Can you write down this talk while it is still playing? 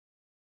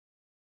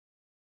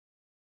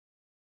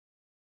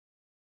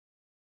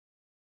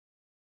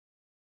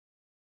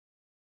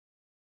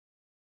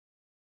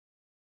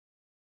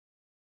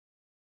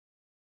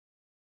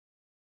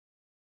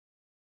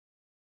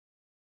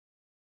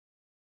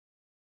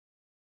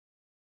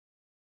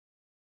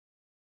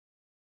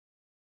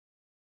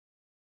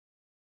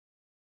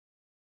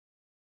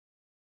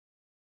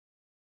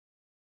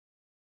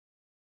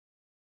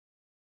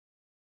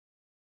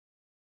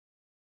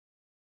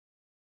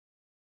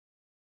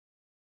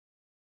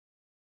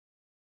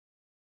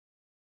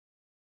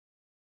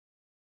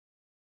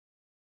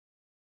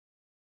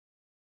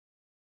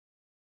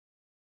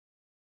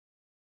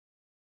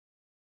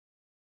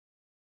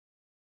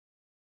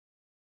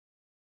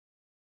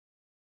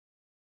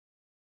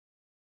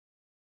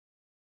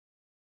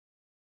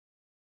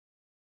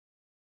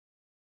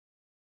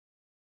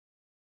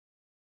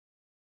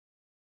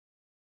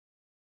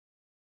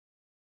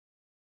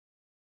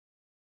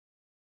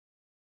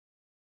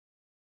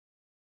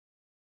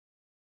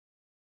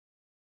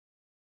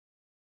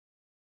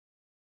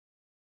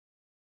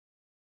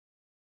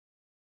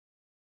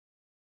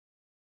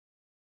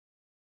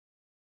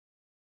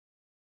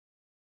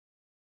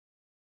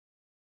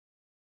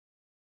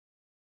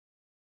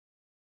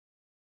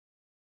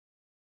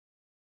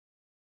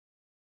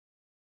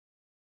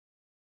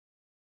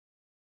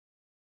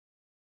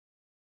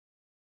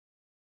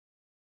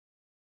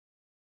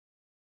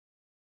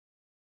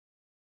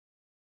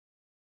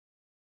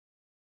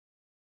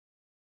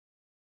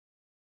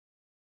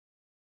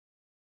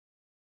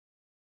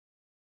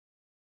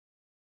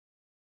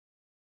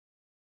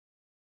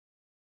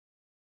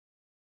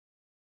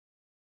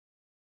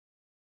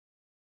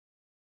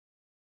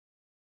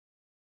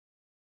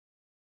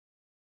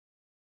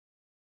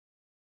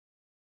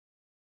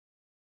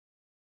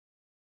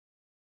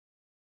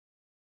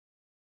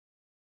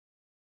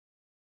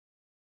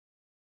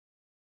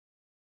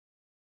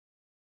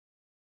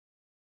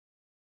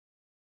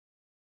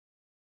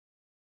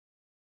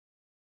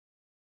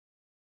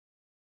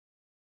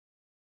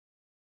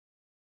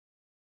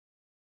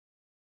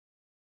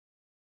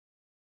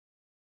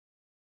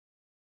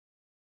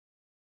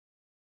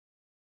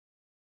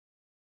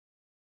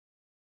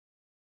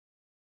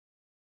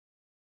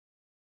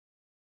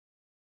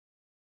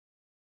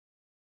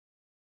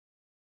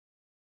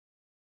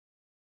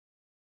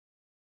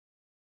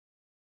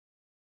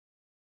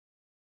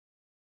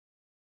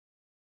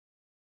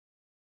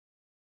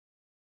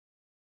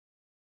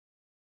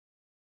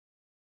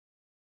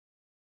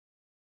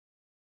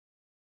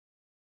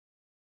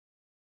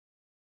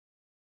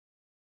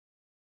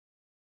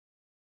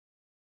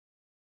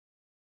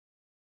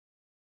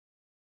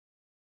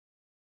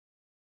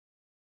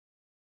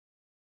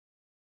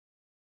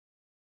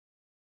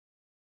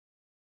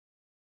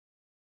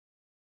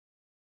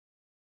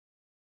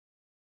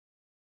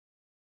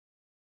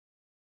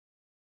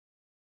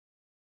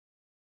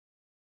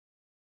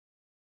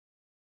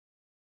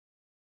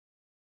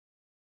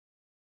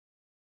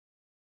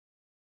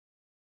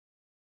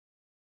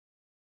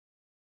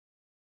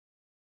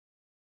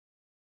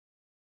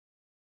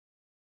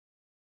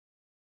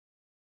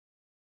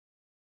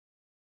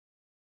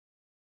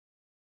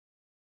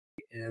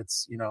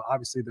It's, you know,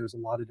 obviously there's a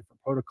lot of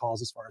different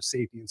protocols as far as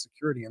safety and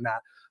security in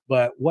that.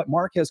 But what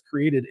Mark has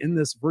created in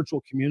this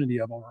virtual community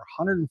of over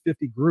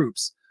 150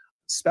 groups,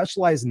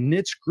 specialized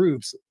niche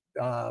groups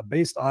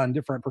based on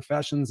different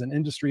professions and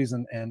industries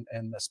and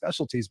the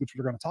specialties, which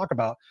we're going to talk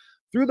about.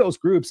 Through those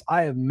groups,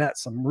 I have met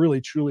some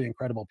really, truly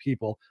incredible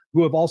people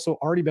who have also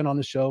already been on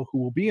the show, who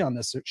will be on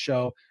this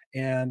show,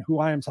 and who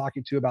I am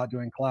talking to about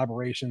doing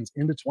collaborations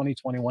into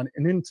 2021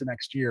 and into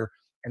next year.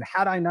 And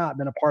had I not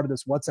been a part of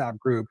this WhatsApp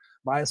group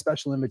by a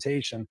special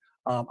invitation,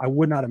 I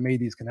would not have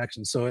made these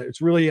connections. So it's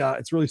really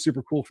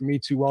super cool for me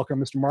to welcome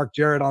Mr. Mark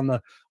Jarrett on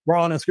the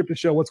Raw and Unscripted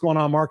show. What's going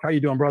on, Mark? How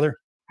you doing, brother?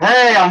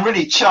 Hey, I'm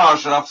really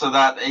charged after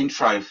that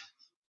intro.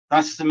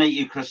 Nice to meet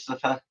you,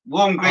 Christopher.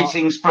 Warm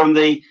greetings from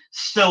the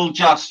still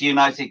just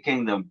United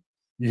Kingdom.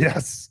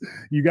 Yes,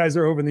 you guys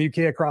are over in the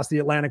UK across the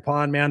Atlantic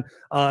pond, man.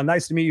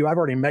 Nice to meet you. I've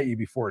already met you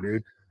before,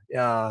 dude.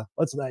 Yeah,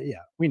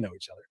 we know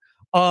each other.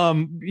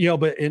 You know,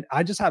 but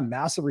I just have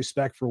massive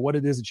respect for what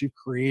it is that you've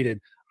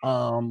created,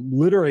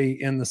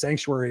 literally in the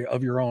sanctuary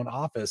of your own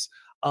office.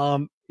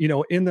 You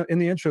know, in the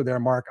intro there,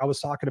 Mark, I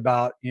was talking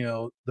about, you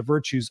know, the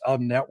virtues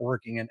of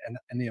networking and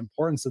the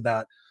importance of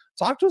that.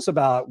 Talk to us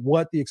about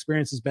what the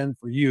experience has been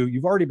for you.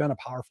 You've already been a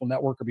powerful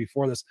networker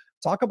before this.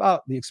 Talk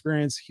about the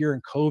experience here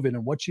in COVID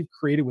and what you've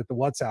created with the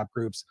WhatsApp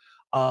groups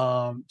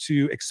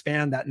to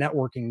expand that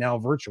networking now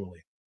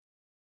virtually.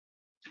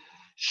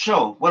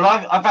 Sure. Well,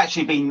 I've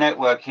actually been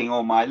networking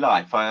all my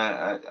life.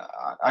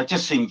 I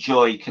just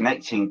enjoy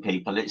connecting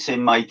people. It's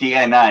in my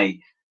DNA.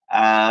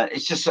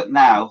 It's just that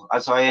now,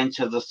 as I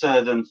enter the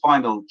third and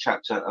final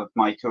chapter of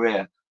my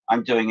career,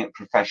 I'm doing it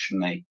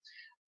professionally.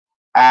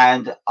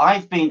 And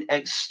I've been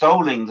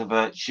extolling the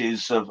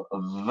virtues of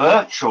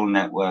virtual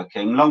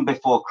networking long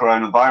before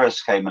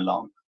coronavirus came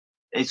along.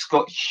 It's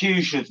got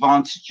huge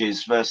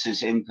advantages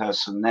versus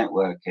in-person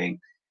networking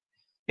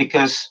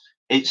because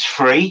it's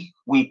free.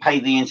 We pay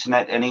the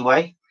internet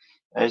anyway.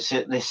 It's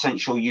an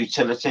essential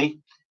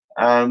utility.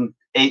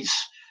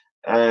 It's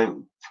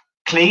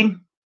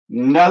clean,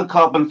 no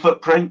carbon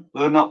footprint.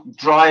 We're not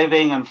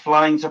driving and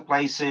flying to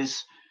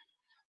places.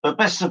 But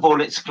best of all,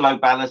 it's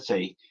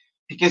globality.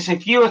 Because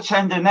if you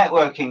attend a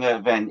networking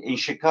event in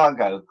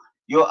Chicago,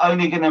 you're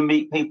only going to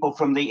meet people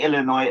from the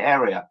Illinois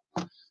area.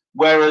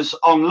 Whereas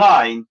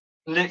online,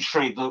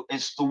 literally,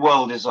 the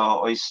world is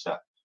our oyster.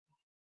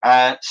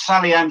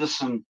 Sally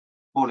Anderson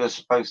brought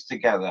us both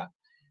together.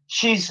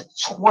 She's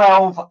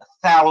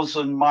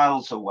 12,000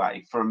 miles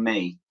away from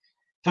me.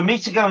 For me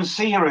to go and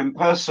see her in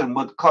person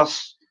would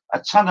cost a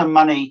ton of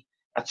money,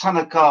 a ton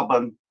of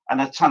carbon, and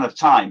a ton of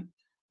time.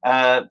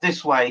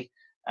 This way,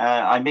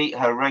 I meet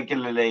her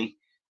regularly.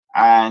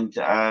 And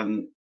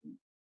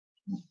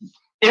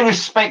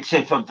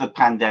irrespective of the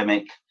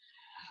pandemic,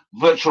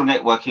 virtual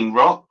networking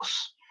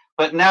rocks.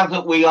 But now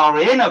that we are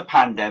in a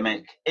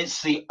pandemic,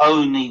 it's the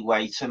only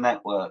way to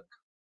network.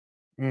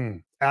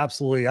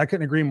 Absolutely. I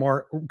couldn't agree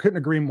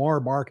more,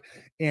 Mark.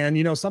 And,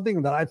 you know,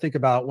 something that I think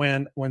about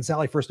when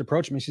Sally first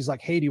approached me, she's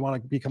like, hey, do you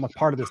want to become a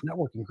part of this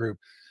networking group?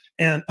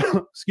 And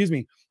excuse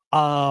me.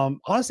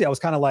 Honestly, I was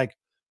kind of like,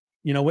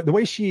 you know, the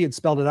way she had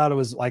spelled it out, it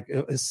was like,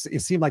 it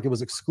seemed like it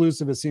was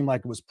exclusive. It seemed like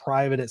it was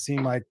private. It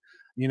seemed like,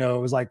 you know, it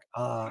was like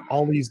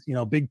all these, you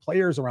know, big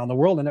players around the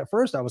world. And at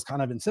first I was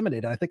kind of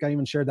intimidated. I think I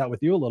even shared that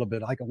with you a little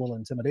bit, like a little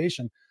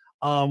intimidation.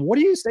 What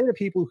do you say to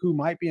people who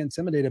might be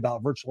intimidated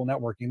about virtual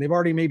networking? They've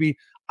already maybe,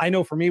 I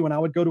know for me, when I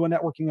would go to a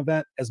networking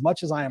event, as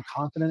much as I am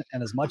confident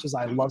and as much as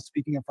I love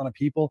speaking in front of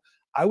people,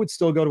 I would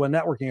still go to a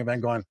networking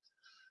event going,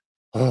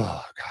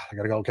 oh God, I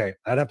gotta go. Okay.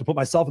 I'd have to put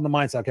myself in the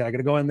mindset. Okay. I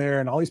gotta go in there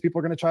and all these people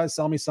are going to try to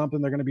sell me something.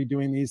 They're going to be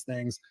doing these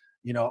things,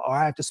 you know, or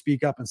I have to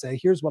speak up and say,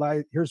 here's what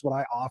I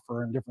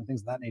offer and different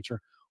things of that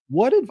nature.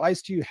 What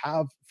advice do you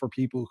have for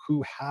people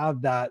who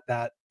have that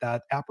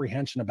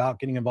apprehension about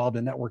getting involved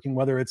in networking,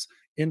 whether it's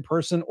in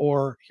person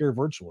or here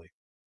virtually?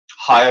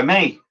 Hire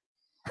me.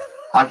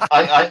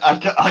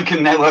 I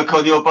can network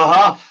on your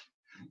behalf.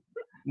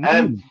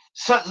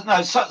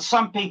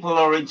 Some people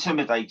are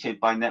intimidated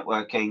by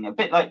networking, a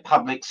bit like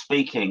public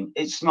speaking.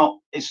 It's not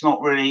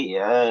really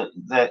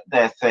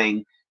their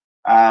thing.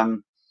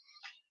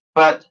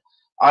 But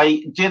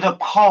I did a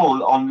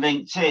poll on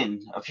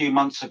LinkedIn a few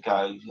months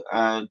ago.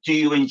 Do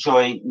you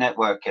enjoy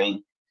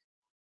networking?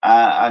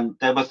 And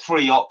there were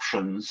 3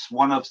 options.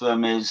 One of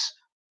them is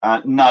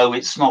no,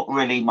 it's not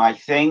really my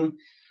thing.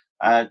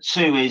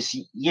 2 is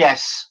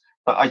yes,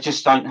 but I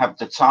just don't have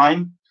the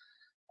time.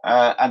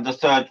 And the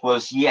third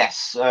was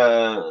yes,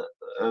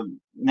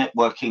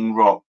 networking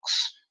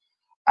rocks.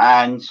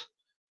 And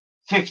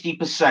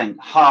 50%,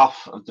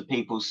 half of the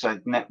people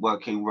said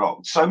networking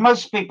rocks. So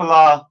most people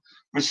are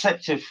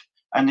receptive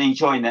and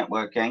enjoy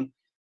networking,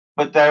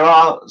 but there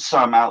are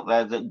some out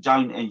there that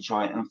don't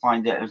enjoy it and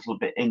find it a little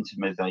bit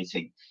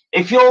intimidating.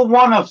 If you're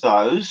one of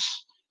those,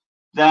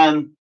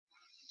 then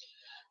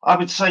I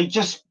would say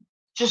just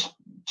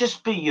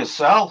be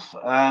yourself.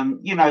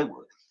 You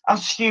know,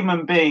 us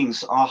human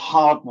beings are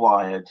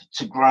hardwired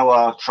to grow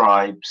our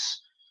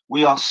tribes.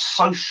 We are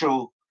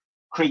social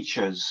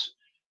creatures.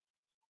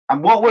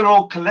 And what we're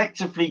all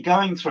collectively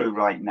going through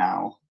right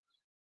now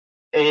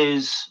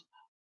is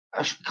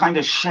a kind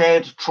of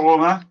shared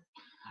trauma,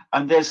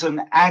 and there's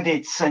an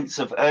added sense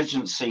of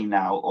urgency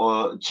now,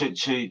 or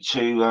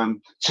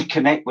to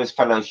connect with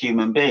fellow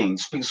human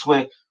beings, because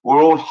we're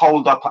all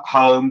holed up at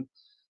home.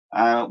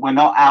 We're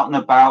not out and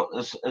about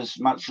as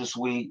much as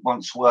we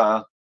once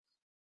were.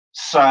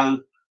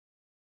 So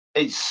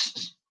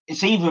it's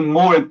even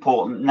more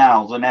important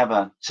now than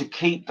ever to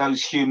keep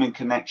those human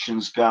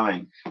connections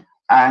going.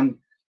 And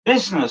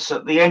business,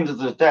 at the end of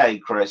the day,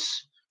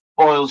 Chris,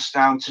 boils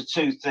down to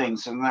two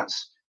things, and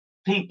that's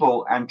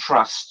people and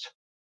trust.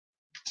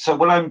 So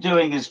what I'm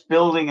doing is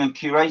building and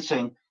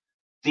curating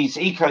these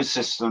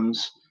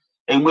ecosystems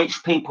in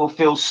which people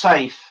feel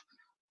safe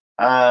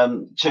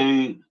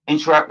to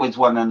interact with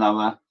one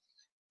another,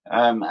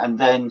 and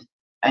then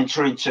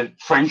enter into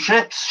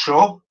friendships,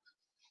 sure,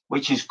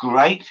 which is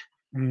great.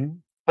 Mm-hmm.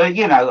 But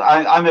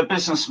I'm a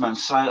businessman,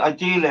 so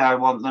ideally I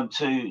want them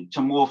to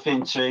morph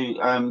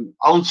into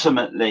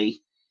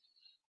ultimately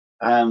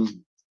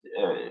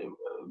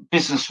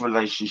business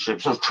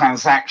relationships or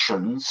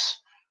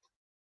transactions.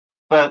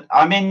 But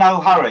I'm in no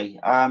hurry.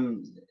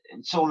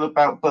 It's all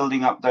about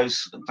building up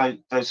those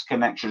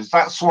connections.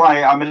 That's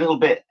why I'm a little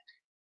bit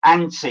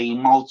anti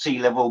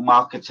multi-level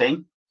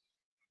marketing.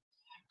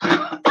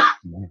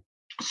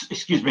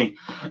 Excuse me,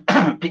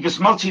 because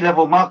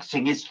multi-level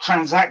marketing is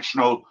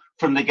transactional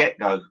from the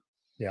get-go.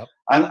 Yeah,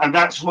 and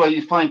that's why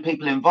you find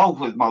people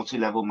involved with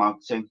multi-level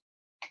marketing.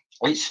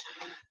 It's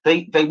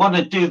they want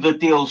to do the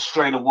deal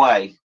straight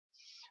away,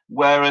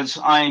 whereas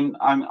I'm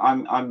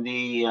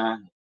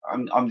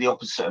the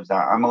opposite of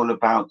that. I'm all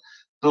about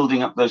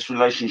building up those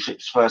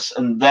relationships first,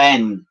 and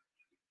then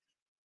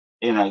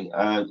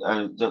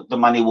the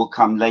money will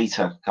come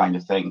later, kind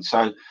of thing.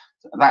 So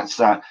that's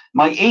that.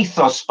 My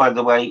ethos, by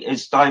the way,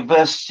 is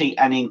diversity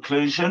and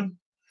inclusion.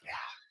 Yeah.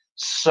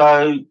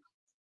 So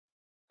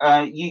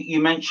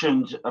you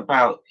mentioned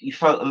about you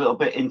felt a little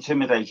bit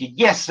intimidated.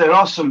 Yes, there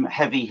are some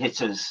heavy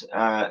hitters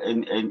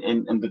in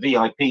the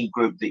VIP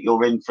group that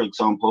you're in, for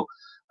example.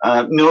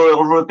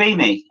 Nouriel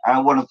Roubini,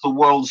 one of the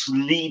world's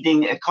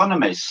leading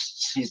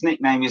economists. His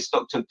nickname is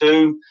Dr.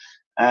 Doom.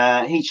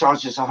 He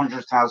charges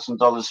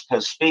 $100,000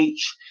 per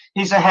speech.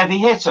 He's a heavy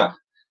hitter.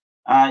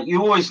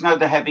 You always know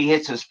the heavy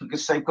hitters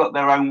because they've got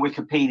their own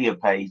Wikipedia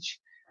page.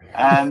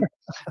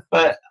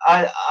 But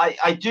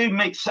I do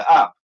mix it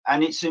up,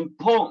 and it's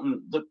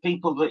important that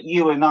people that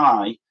you and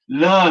I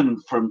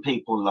learn from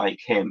people like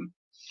him.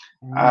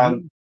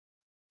 Mm-hmm.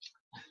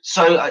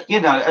 So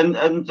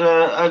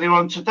earlier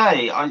on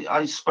today,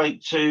 I spoke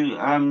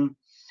to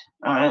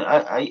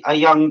a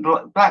young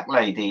black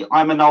lady.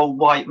 I'm an old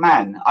white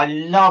man. I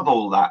love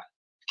all that.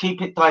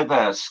 Keep it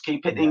diverse,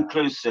 keep it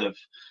inclusive.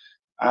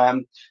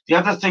 The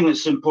other thing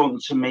that's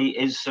important to me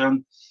is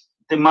the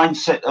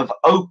mindset of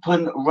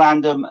open,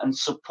 random, and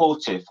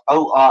supportive,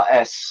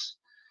 ORS.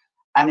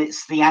 And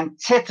it's the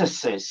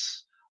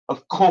antithesis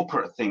of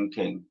corporate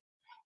thinking,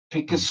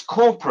 because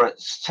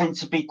corporates tend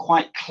to be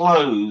quite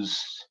closed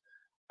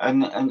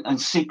and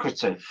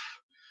secretive.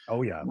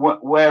 Oh, yeah.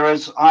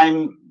 Whereas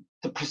I'm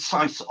the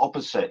precise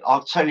opposite.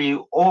 I'll tell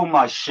you all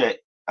my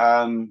shit,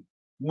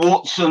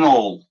 warts and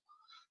all,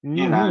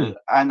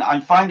 and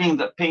I'm finding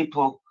that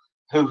people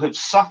who have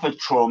suffered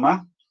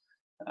trauma,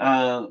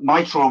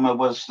 my trauma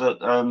was that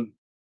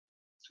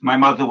my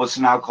mother was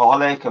an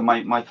alcoholic, and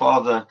my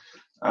father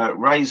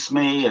raised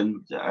me,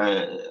 and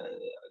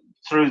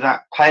through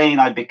that pain,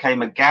 I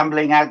became a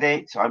gambling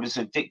addict. I was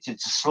addicted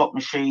to slot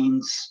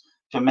machines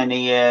for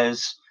many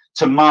years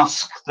to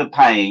mask the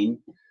pain.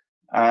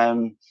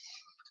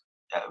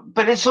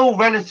 But it's all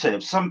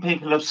relative. Some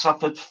people have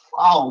suffered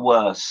far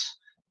worse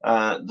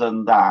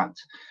than that.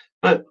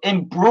 But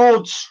in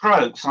broad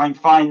strokes, I'm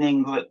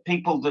finding that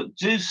people that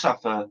do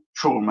suffer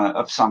trauma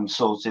of some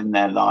sort in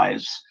their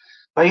lives,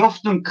 they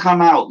often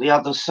come out the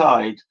other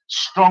side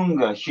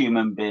stronger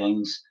human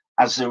beings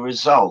as a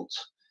result.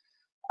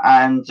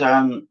 And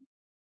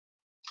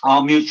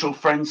our mutual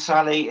friend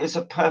Sally is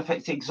a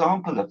perfect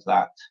example of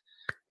that.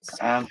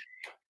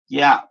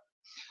 Yeah.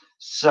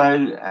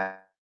 So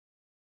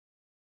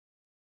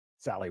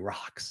Sally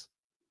rocks.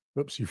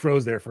 Oops, you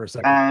froze there for a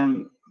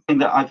second. Thing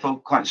that I feel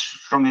quite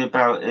strongly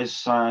about is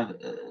some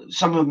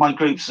of my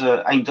groups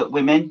are aimed at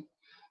women.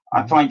 Mm-hmm.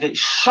 I find it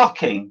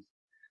shocking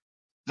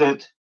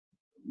that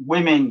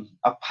women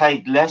are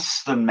paid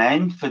less than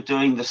men for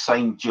doing the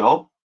same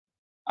job.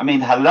 I mean,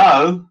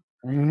 hello.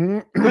 Mm-hmm.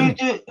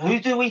 Who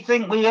do we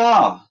think we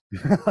are?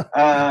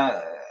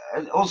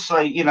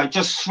 Also,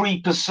 just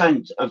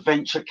 3% of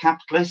venture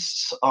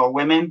capitalists are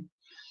women.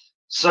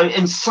 So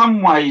in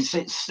some ways,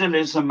 it still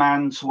is a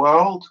man's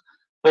world,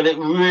 but it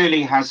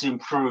really has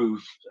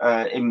improved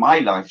in my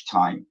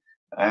lifetime.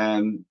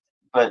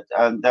 But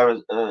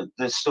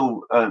there's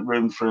still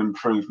room for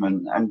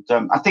improvement. And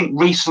I think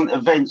recent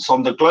events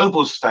on the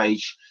global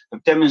stage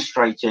have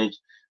demonstrated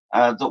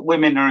that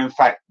women are, in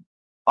fact,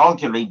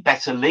 arguably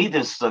better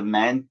leaders than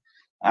men.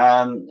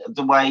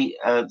 The way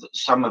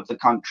some of the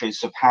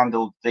countries have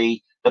handled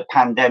the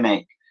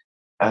pandemic,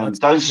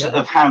 those that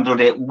have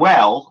handled it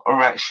well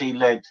are actually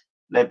led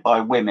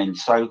by women.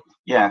 So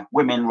yeah,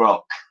 women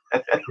rock.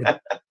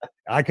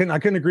 I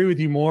couldn't agree with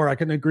you more. I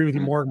couldn't agree with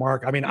you more,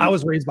 Mark. I mean, I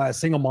was raised by a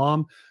single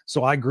mom,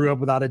 so I grew up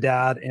without a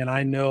dad, and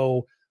I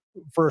know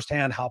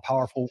firsthand how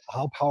powerful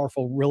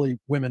really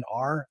women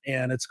are.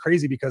 And it's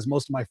crazy because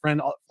most of my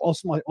friends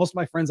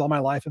all my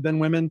life have been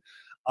women.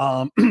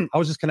 I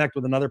was just connected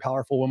with another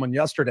powerful woman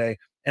yesterday,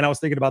 and I was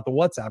thinking about the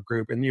WhatsApp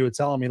group, and you were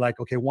telling me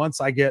like, okay,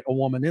 once I get a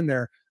woman in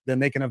there, then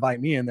they can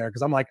invite me in there.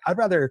 Cause I'm like, I'd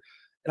rather,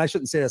 and I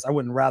shouldn't say this, I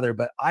wouldn't rather,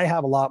 but I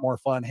have a lot more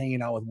fun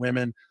hanging out with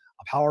women,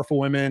 powerful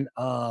women,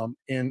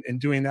 in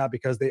doing that,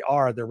 because they're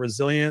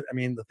resilient. I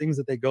mean, the things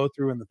that they go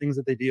through and the things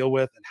that they deal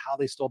with and how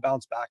they still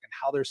bounce back and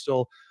how they're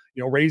still,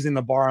 raising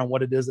the bar on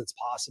what it is that's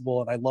possible.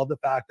 And I love the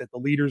fact that the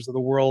leaders of the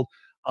world,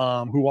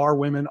 who are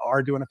women,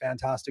 are doing a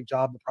fantastic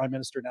job. The Prime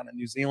Minister down in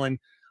New Zealand.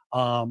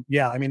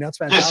 Yeah, I mean, that's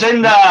fantastic.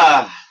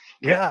 Jacinda!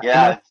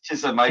 Yeah,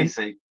 she's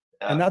amazing.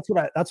 And that's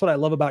what I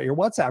love about your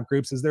WhatsApp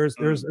groups is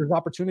there's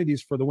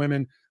opportunities for the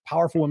women,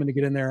 powerful women, to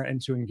get in there and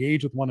to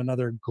engage with one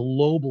another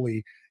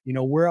globally.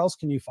 Where else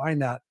can you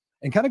find that?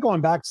 And kind of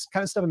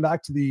stepping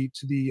back to the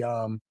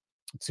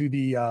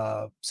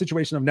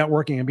situation of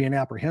networking and being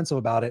apprehensive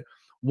about it.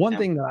 One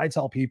thing that I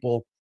tell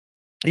people,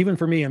 even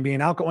for me and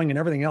being outgoing and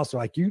everything else, they're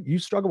like, you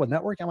struggle with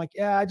networking? I'm like,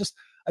 yeah,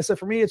 I said,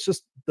 for me, it's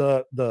just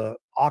the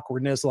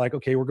awkwardness. Like,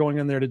 okay, we're going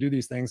in there to do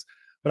these things.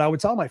 But I would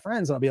tell my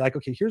friends, and I'll be like,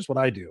 okay, here's what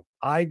I do.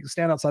 I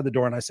stand outside the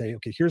door and I say,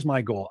 okay, here's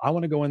my goal. I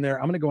want to go in there.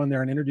 I'm going to go in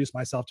there and introduce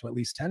myself to at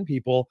least 10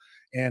 people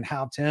and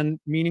have 10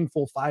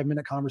 meaningful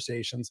 5-minute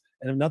conversations.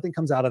 And if nothing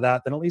comes out of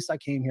that, then at least I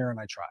came here and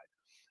I tried.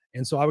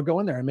 And so I would go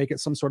in there and make it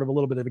some sort of a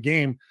little bit of a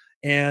game.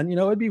 And,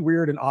 it'd be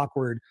weird and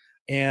awkward.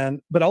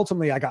 But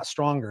ultimately I got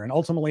stronger, and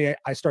ultimately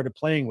I started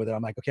playing with it.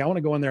 I'm like, okay, I want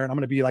to go in there and I'm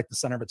going to be like the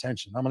center of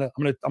attention. I'm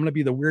going to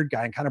be the weird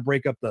guy and kind of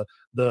break up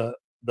the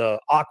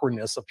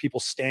awkwardness of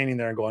people standing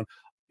there and going,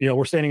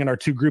 we're standing in our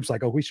two groups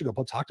like, oh, we should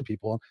go talk to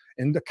people,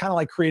 and kind of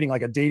like creating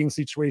like a dating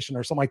situation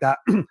or something like that.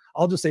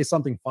 I'll just say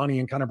something funny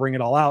and kind of bring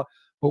it all out.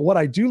 But what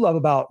I do love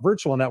about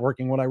virtual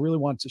networking, what I really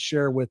want to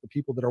share with the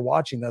people that are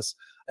watching this,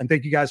 and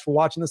thank you guys for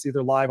watching this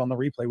either live on the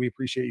replay, we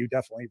appreciate you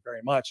definitely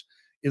very much,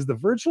 is the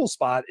virtual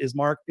spot is,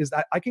 Mark, is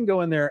that I can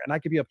go in there and I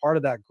can be a part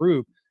of that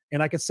group,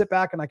 and I can sit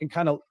back and I can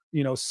kind of,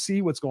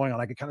 see what's going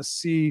on. I can kind of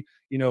see,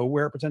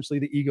 where potentially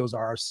the egos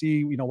are,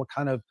 see, what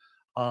kind of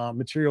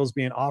materials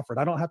being offered.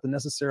 I don't have to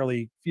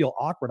necessarily feel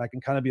awkward. I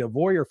can kind of be a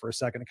voyeur for a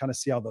second and kind of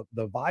see how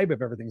the vibe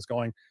of everything's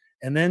going,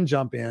 and then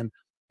jump in.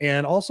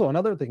 And also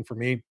another thing for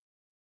me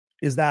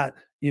is that,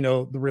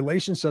 the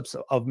relationships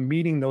of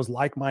meeting those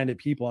like-minded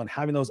people and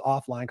having those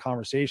offline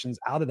conversations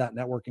out of that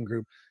networking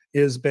group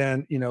has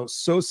been,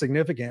 so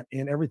significant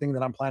in everything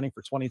that I'm planning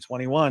for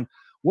 2021.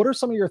 What are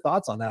some of your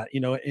thoughts on that?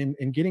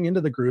 In getting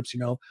into the groups,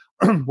 we're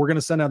going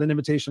to send out an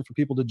invitation for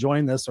people to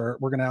join this, or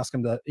we're going to ask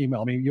them to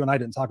email me. You and I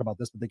didn't talk about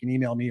this, but they can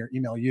email me or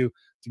email you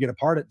to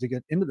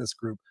get into this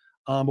group.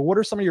 But what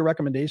are some of your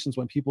recommendations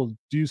when people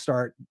do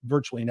start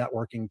virtually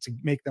networking to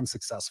make them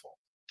successful?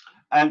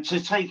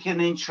 To take an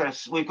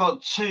interest, we've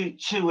got two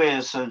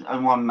ears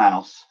and one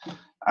mouth.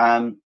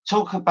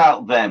 Talk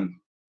about them.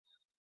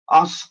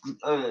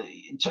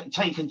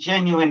 Take a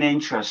genuine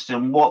interest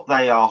in what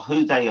they are,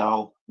 who they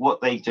are,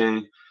 what they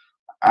do,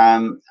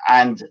 and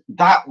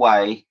that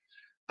way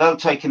they'll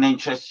take an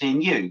interest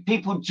in you.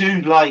 People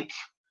do like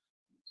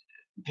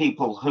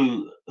people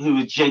who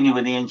are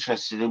genuinely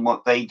interested in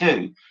what they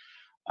do.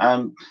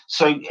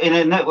 So in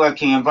a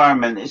networking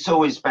environment, it's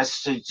always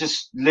best to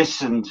just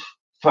listen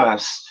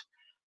first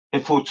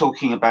before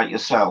talking about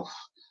yourself,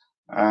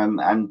 and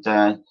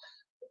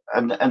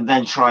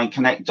then try and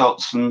connect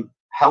dots and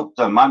help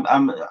them.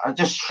 I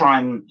just try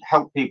and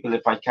help people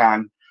if I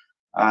can,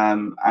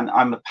 and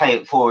I'm a pay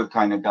it forward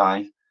kind of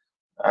guy.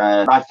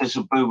 Life is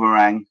a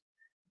boomerang,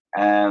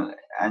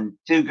 and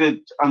do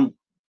good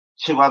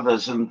unto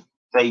others, and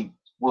they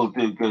will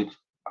do good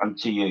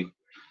unto you.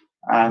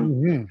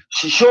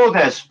 Sure,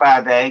 there's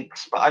bad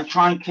eggs, but I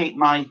try and keep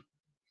my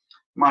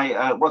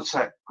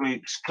WhatsApp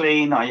groups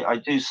clean. I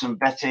do some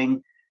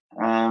vetting.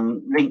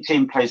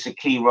 LinkedIn plays a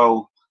key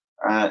role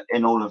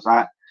in all of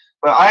that.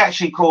 But I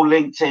actually call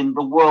LinkedIn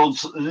the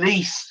world's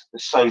least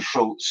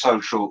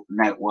social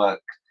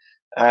network.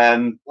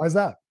 Why is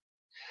that?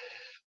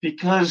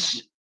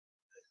 Because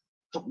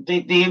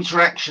the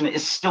interaction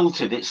is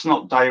stilted. It's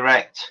not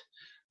direct.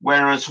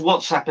 Whereas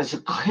WhatsApp is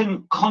a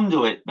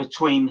conduit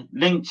between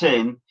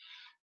LinkedIn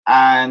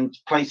and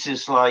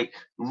places like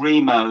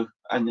Remo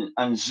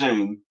and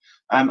Zoom.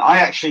 I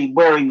actually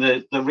wearing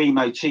the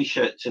Remo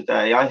t-shirt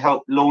today. I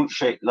helped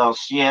launch it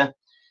last year,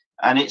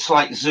 and it's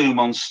like Zoom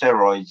on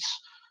steroids.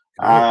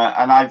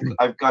 And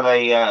I've got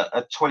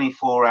a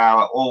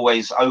 24-hour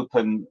always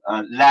open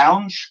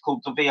lounge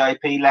called the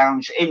VIP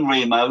Lounge in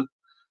Remo,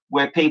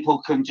 where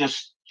people can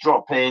just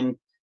drop in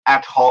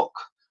ad hoc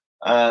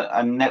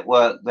and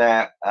network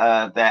their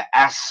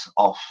ass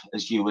off,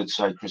 as you would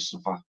say,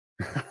 Christopher.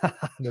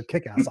 Their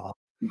kick ass off.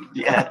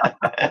 Yeah.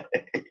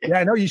 Yeah,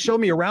 I know you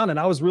showed me around, and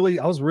I was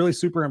really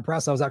super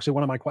impressed. That was actually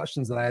one of my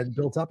questions that I had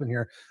built up in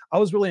here. I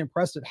was really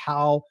impressed at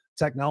how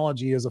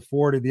technology has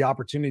afforded the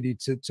opportunity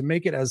to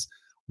make it as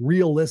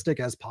realistic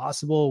as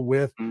possible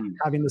with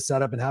having the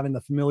setup and having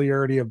the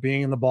familiarity of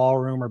being in the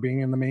ballroom or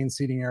being in the main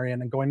seating area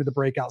and then going to the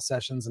breakout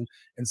sessions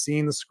and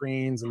seeing the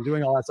screens and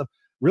doing all that stuff.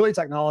 Really,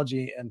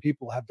 technology and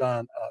people have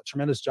done a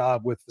tremendous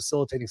job with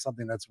facilitating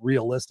something that's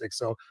realistic.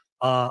 So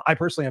I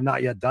personally have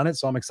not yet done it.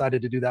 So I'm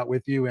excited to do that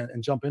with you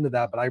and jump into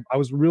that. But I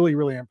was really,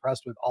 really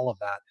impressed with all of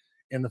that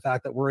and the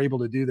fact that we're able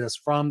to do this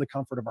from the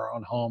comfort of our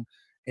own home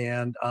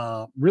and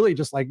really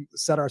just like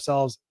set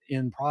ourselves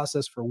in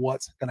process for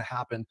what's going to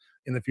happen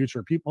in the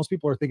future. Most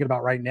people are thinking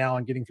about right now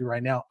and getting through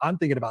right now. I'm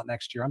thinking about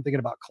next year. I'm thinking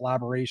about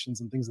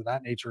collaborations and things of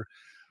that nature.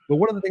 But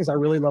one of the things I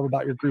really love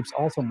about your groups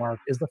also, Mark,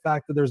 is the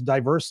fact that there's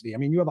diversity. I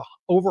mean, you have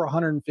over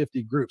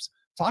 150 groups.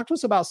 Talk to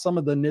us about some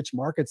of the niche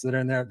markets that are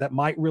in there that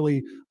might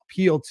really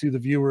appeal to the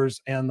viewers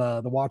and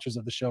the watchers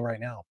of the show right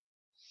now.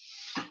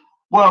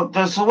 Well,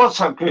 there's a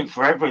WhatsApp group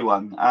for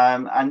everyone.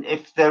 And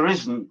if there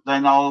isn't,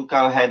 then I'll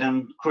go ahead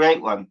and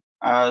create one.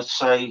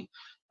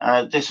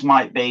 This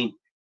might be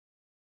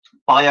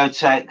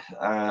biotech,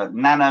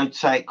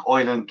 nanotech,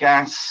 oil and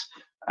gas,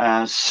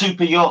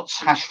 super yachts,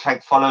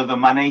 hashtag follow the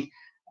money,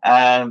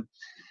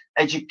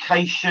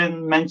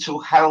 education, mental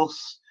health,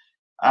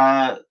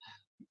 cannabis.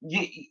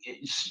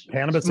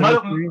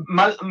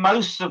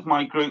 Most of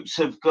my groups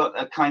have got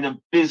a kind of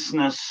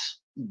business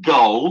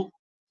goal,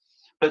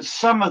 but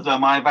some of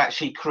them I've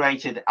actually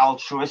created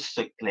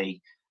altruistically.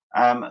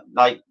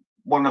 Like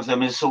one of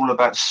them is all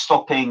about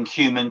stopping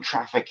human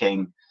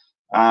trafficking.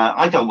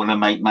 I don't want to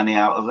make money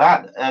out of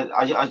that.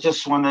 I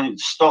just want to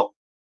stop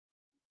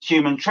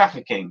human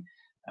trafficking.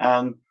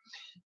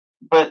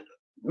 But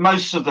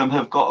most of them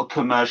have got a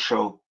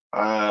commercial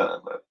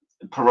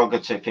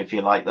prerogative, if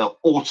you like. The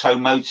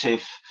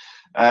automotive,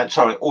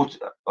 automotive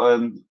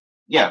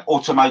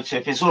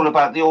is all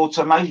about the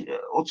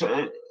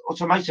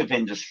automotive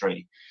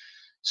industry.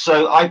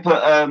 So I put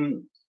a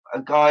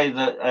guy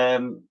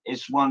that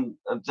is one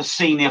of the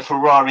senior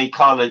Ferrari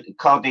car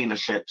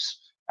dealerships.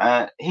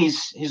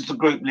 He's the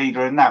group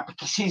leader in that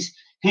because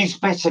he's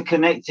better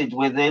connected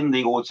within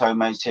the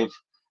automotive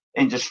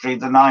industry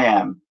than I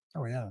am.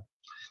 Oh yeah.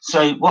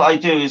 So what I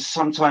do is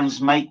sometimes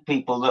make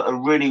people that are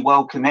really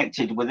well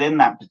connected within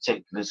that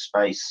particular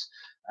space,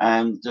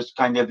 just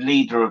kind of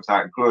leader of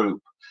that group.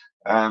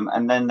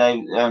 And then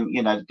they,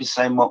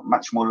 become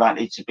much more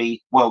likely to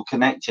be well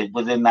connected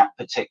within that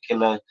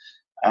particular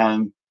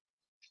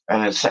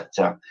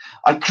sector.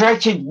 I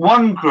created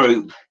one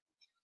group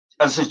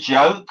as a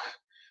joke.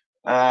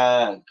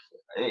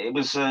 It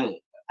was the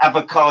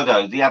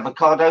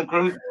avocado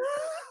group.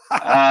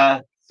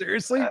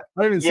 Seriously? I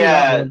didn't see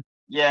that one.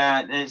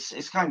 Yeah,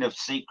 it's kind of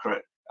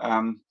secret.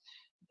 I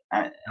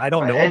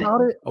don't know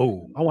about it.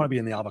 Oh, I want to be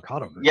in the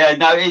avocado group. Yeah,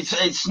 no,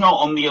 it's not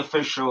on the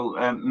official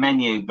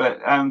menu, but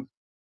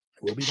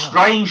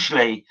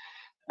strangely,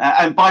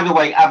 and by the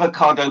way,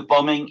 avocado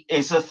bombing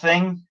is a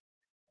thing.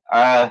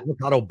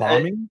 Avocado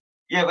bombing?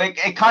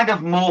 It kind of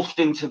morphed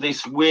into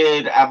this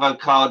weird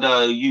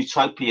avocado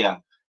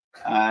utopia.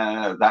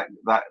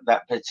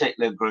 That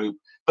particular group.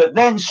 But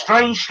then,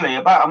 strangely,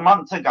 about a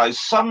month ago,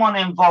 someone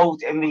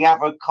involved in the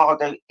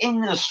avocado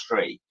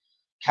industry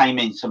came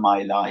into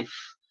my life.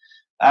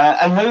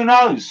 And who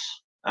knows?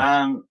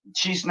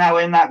 She's now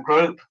in that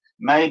group.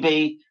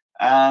 Maybe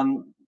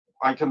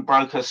I can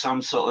broker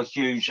some sort of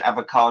huge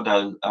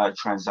avocado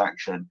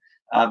transaction.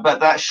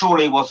 But that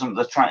surely wasn't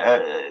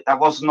that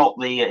was not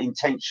the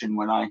intention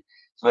when I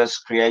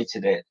first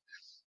created it.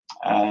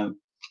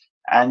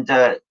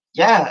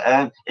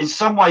 In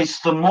some ways,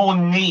 the more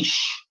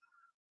niche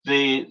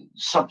the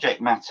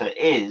subject matter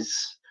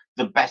is,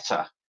 the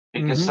better,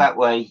 because that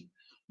way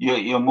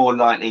you're more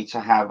likely to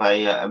have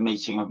a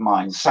meeting of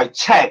minds. So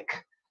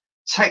tech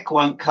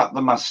won't cut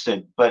the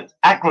mustard, but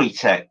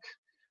agri-tech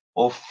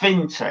or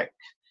fintech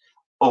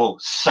or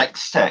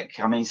sex tech.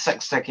 I mean,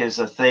 sex tech is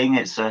a thing.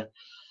 It's a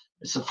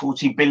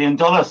 $40 billion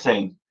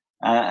thing.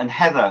 And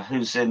Heather,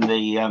 who's in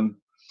the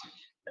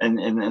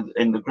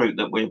in the group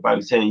that we're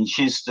both in,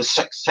 she's the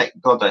sex tech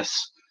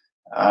goddess,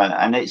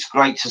 and it's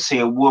great to see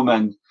a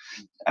woman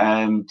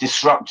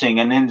disrupting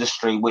an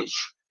industry which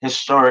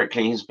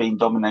historically has been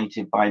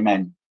dominated by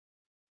men.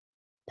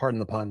 Pardon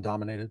the pun,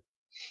 dominated.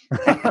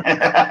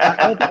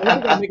 I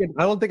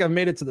don't think I've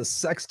made it to the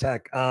sex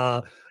tech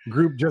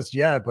group just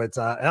yet, but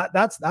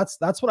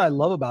that's what I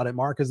love about it,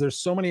 Mark, is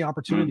there's so many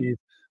opportunities.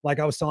 Like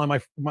I was telling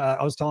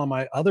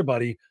my other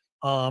buddy,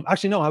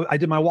 actually, no, I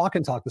did my walk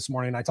and talk this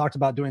morning. I talked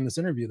about doing this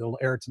interview that'll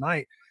air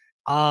tonight.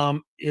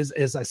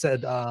 As I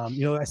said,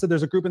 I said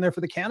there's a group in there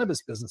for the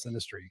cannabis business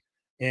industry.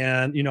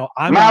 And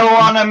I'm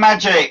marijuana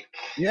magic.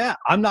 Yeah,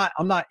 I'm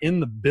not in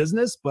the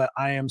business, but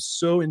I am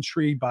so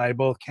intrigued by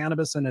both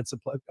cannabis and its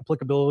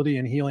applicability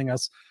in healing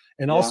us,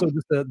 and also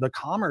just the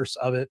commerce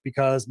of it,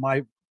 because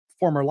my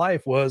former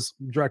life was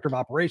director of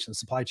operations,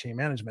 supply chain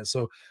management.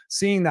 So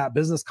seeing that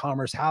business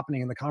commerce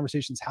happening and the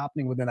conversations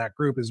happening within that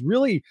group is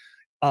really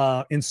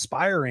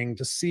inspiring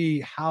to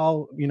see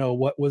how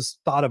what was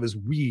thought of as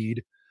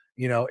weed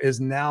is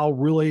now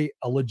really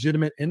a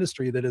legitimate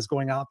industry that is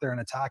going out there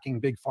and attacking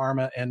big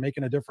pharma and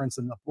making a difference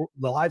in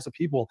the lives of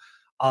people.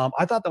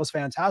 I thought that was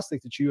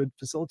fantastic that you had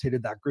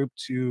facilitated that group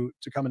to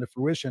come into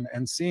fruition,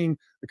 and seeing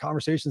the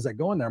conversations that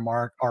go in there,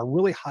 Mark, are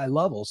really high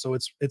level. So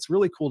it's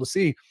really cool to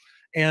see.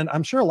 And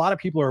I'm sure a lot of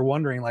people are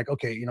wondering, like,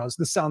 okay,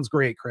 this sounds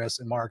great, Chris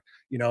and Mark,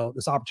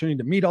 this opportunity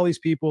to meet all these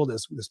people,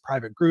 this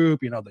private group,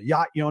 the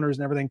yacht owners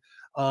and everything.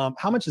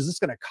 How much is this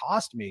going to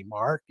cost me,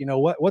 Mark?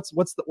 What's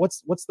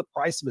the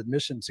price of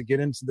admission to get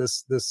into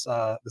this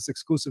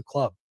exclusive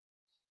club?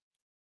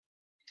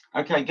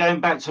 Okay, going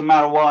back to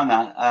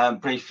marijuana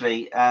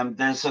briefly,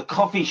 there's a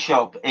coffee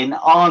shop in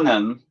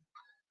Arnhem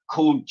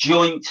called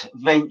Joint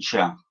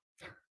Venture.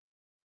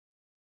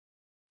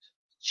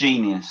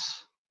 Genius.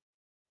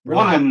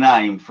 Brilliant. What a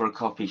name for a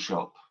coffee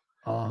shop.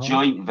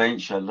 Joint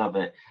Venture, love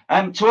it.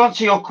 To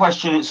answer your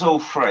question, it's all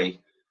free.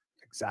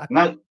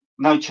 Exactly.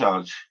 No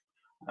charge.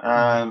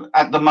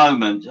 At the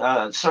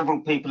moment,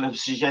 several people have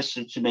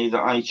suggested to me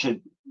that I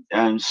should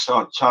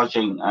start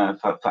charging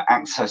for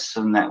access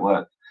to the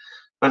network.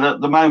 But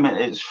at the moment,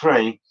 it's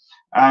free.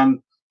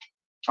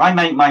 I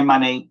make my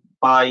money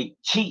by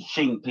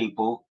teaching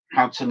people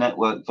how to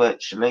network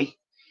virtually.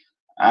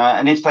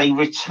 And if they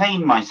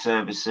retain my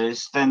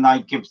services, then I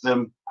give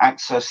them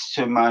access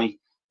to my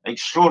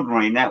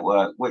extraordinary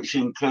network, which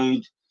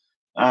include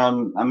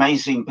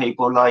amazing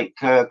people like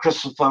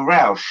Christopher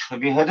Rausch.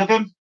 Have you heard of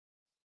him?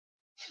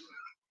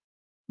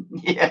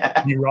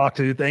 Yeah. You rock,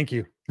 dude. Thank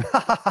you.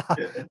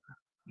 I'm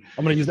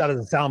going to use that as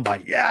a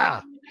soundbite.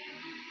 Yeah.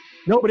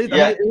 No, but it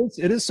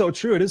is so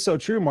true. It is so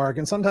true, Mark.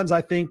 And sometimes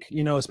I think,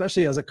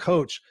 especially as a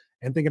coach,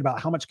 and thinking about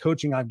how much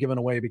coaching I've given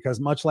away, because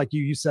much like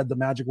you said the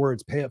magic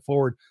words, pay it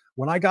forward.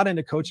 When I got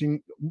into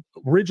coaching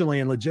originally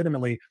and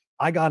legitimately,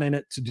 I got in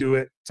it to do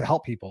it to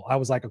help people. I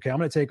was like, okay, I'm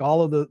going to take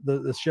all of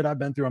the shit I've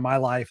been through in my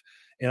life,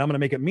 and I'm going to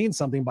make it mean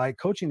something by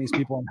coaching these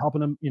people and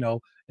helping them,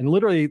 and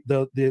literally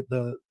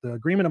the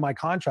agreement of my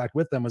contract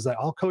with them was that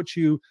I'll coach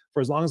you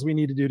for as long as we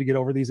need to do to get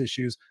over these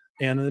issues.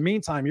 And in the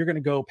meantime, you're going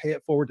to go pay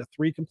it forward to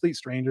 3 complete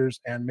strangers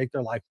and make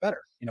their life better.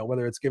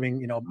 Whether it's giving,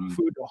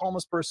 food to a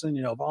homeless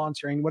person,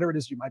 volunteering, whatever it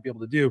is you might be able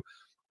to do.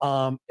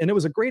 And it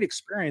was a great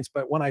experience.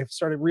 But when I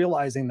started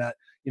realizing that,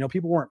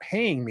 people weren't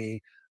paying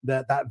me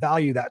that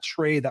value, that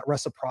trade, that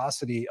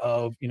reciprocity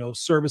of,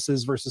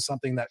 services versus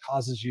something that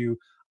causes you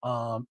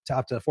to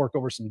have to fork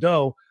over some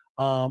dough,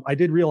 I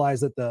did realize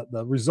that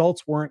the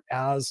results weren't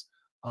as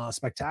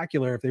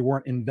spectacular if they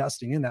weren't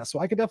investing in that. So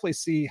I could definitely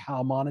see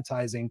how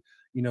monetizing,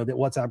 that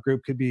WhatsApp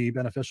group could be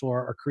beneficial,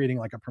 or creating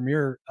like a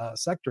premier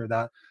sector of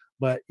that.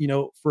 But,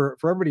 for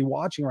everybody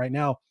watching right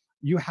now,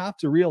 you have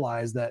to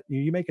realize that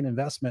you make an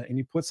investment and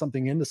you put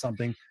something into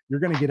something, you're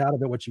going to get out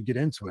of it what you get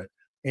into it.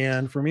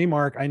 And for me,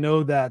 Mark, I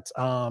know that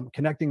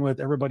connecting with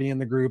everybody in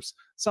the groups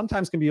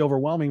sometimes can be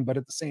overwhelming, but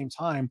at the same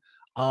time,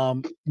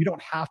 you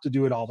don't have to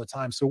do it all the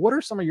time. So what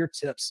are some of your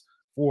tips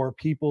for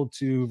people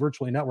to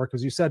virtually network?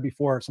 Because you said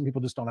before, some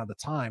people just don't have the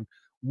time.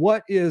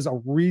 What is a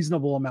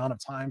reasonable amount of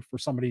time for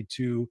somebody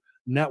to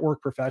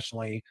network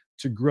professionally,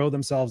 to grow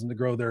themselves and to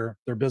grow their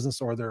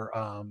business or their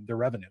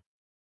revenue?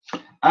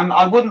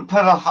 I wouldn't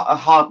put a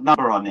hard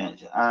number on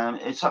it.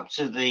 It's up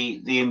to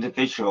the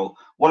individual.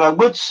 What I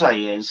would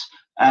say is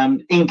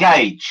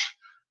engage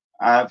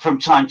from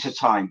time to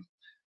time.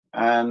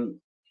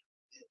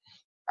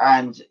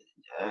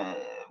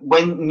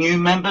 When new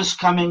members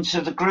come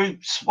into the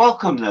groups,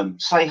 welcome them.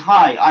 Say,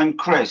 hi, I'm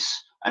Chris,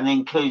 and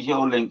include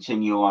your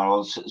LinkedIn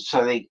URLs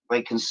so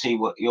they can see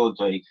what you're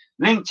doing.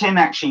 LinkedIn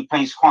actually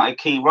plays quite a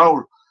key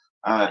role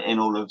in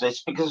all of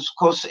this, because, of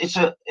course, it's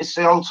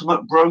the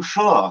ultimate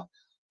brochure.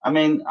 I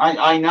mean,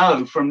 I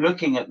know from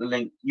looking at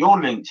your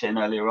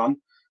LinkedIn earlier on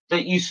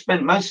that you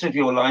spent most of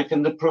your life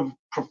in the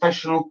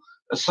Professional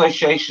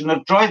Association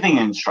of Driving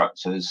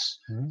Instructors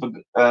for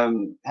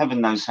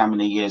heaven knows how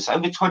many years,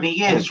 over 20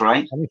 years,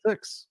 right?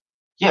 26.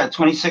 Yeah,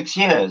 26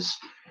 years.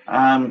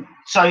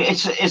 So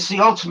it's the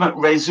ultimate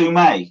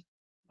resume.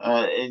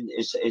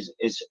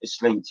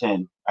 It's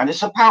LinkedIn, and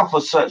it's a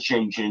powerful search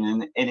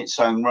engine in its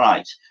own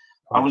right.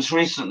 I was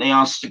recently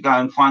asked to go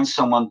and find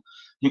someone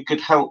who could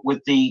help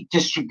with the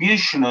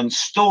distribution and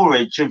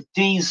storage of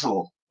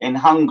diesel in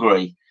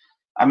Hungary.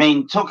 I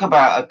mean, talk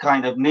about a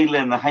kind of needle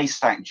in the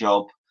haystack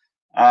job.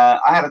 I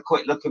had a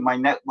quick look at my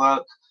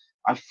network.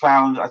 I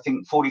found, I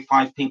think,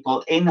 45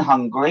 people in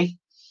Hungary,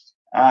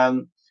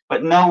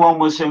 but no one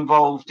was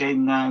involved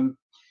in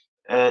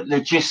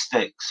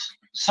logistics.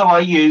 So I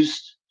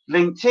used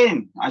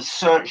LinkedIn. I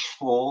searched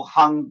for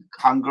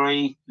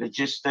Hungary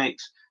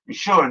logistics, and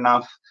sure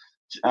enough,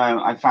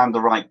 I found the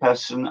right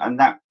person, and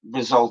that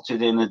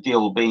resulted in a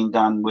deal being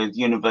done with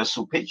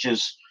Universal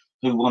Pictures,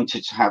 who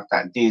wanted to have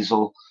that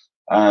diesel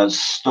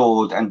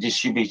stored and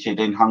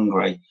distributed in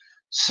Hungary.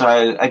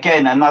 So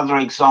again, another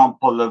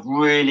example of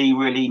really,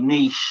 really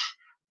niche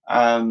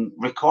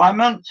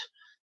requirement,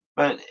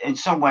 but in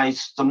some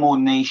ways, the more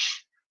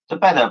niche, the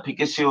better,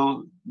 because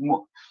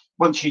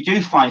once you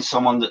do find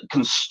someone that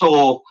can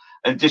store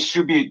and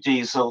distribute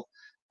diesel,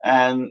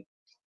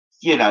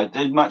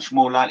 they're much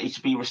more likely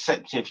to be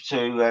receptive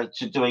to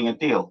doing a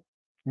deal.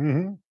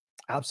 Mm-hmm.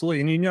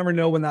 Absolutely. And you never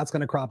know when that's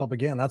going to crop up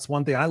again. That's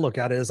one thing I look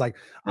at, is like,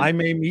 I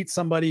may meet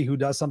somebody who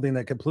does something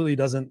that completely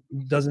doesn't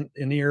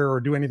near or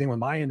do anything with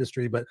my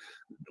industry, but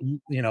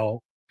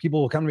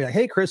people will come to me like,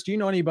 hey, Chris, do you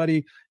know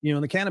anybody,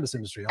 in the cannabis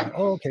industry? I'm like,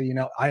 oh, okay.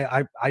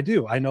 I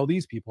do. I know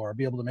these people, or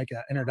be able to make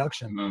that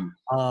introduction.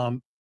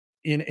 And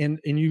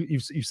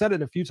you've said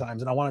it a few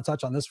times, and I want to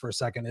touch on this for a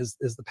second, is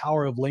the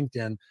power of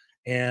LinkedIn,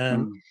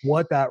 and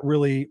what that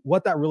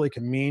really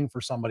can mean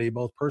for somebody,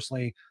 both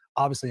personally,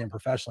 obviously, and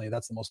professionally.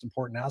 That's the most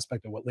important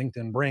aspect of what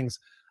LinkedIn brings.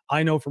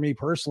 I know for me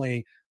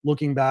personally,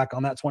 looking back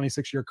on that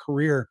 26-year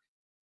career,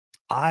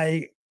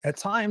 at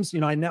times,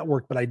 I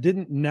networked, but I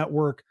didn't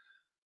network.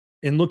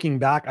 In looking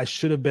back, I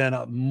should have been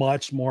a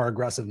much more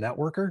aggressive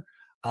networker,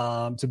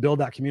 to build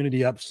that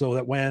community up, so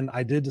that when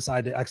I did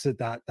decide to exit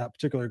that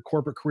particular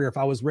corporate career, if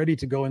I was ready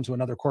to go into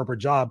another corporate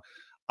job,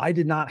 I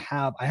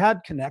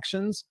had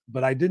connections,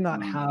 but I did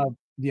not have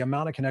the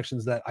amount of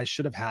connections that I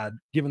should have had,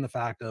 given the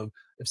fact of,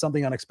 if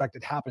something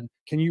unexpected happened,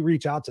 can you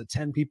reach out to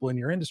 10 people in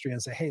your industry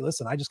and say, hey,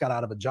 listen, I just got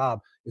out of a job.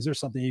 Is there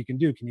something you can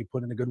do? Can you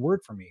put in a good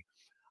word for me?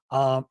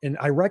 And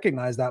I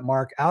recognize that,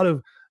 Mark, out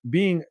of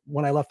being,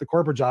 when I left the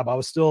corporate job, I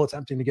was still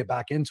attempting to get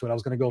back into it. I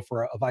was going to go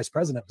for a vice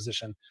president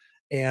position.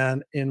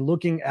 And in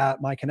looking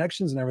at my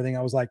connections and everything,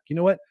 I was like, you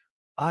know what?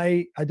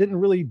 I didn't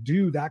really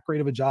do that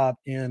great of a job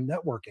in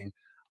networking.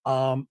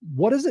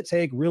 What does it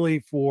take really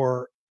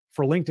for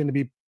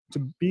LinkedIn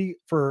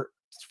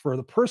for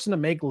the person to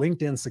make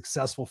LinkedIn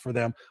successful for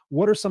them?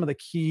 What are some of the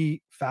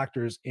key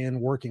factors in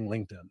working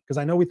LinkedIn? Because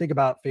I know we think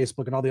about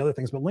Facebook and all the other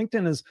things, but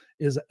LinkedIn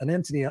is an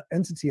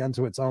entity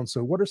unto its own.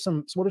 So what are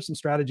some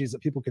strategies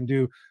that people can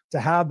do to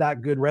have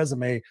that good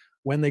resume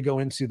when they go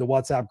into the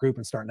WhatsApp group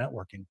and start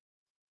networking?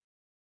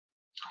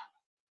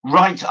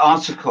 Write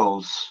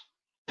articles.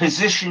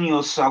 Position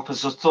yourself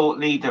as a thought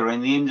leader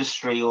in the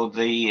industry, or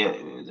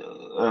in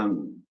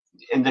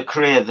the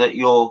career that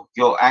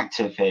you're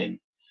active in.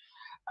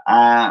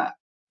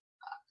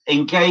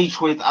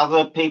 Engage with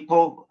other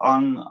people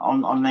on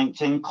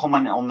LinkedIn,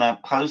 comment on their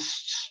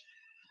posts.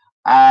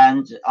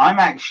 And I'm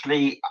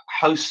actually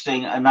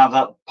hosting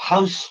another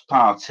post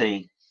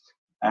party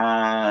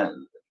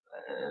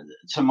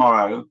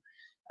tomorrow.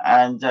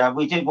 And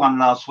we did one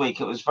last week.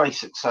 It was very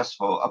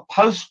successful. A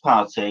post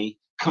party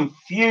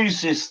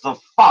confuses the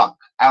fuck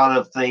out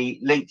of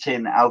the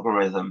LinkedIn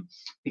algorithm,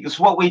 because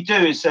what we do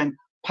is then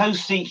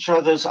post each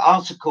other's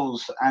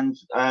articles and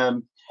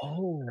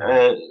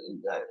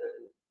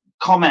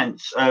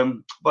comments,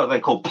 what they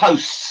call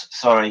posts,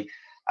 sorry,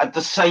 at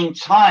the same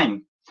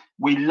time.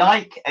 We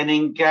like and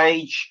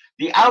engage.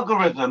 The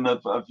algorithm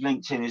of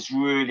LinkedIn is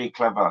really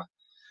clever.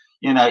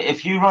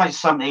 If you write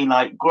something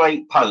like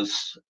great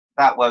posts,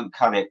 that won't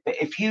cut it. But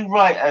if you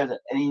write an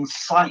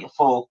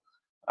insightful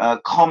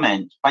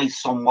comment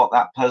based on what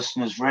that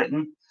person has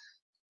written,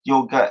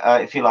 you'll get,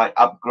 if you like,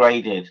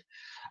 upgraded.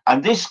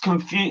 And this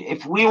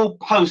if we all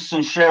post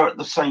and share at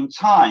the same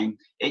time,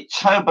 it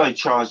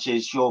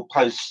turbocharges your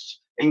posts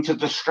into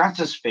the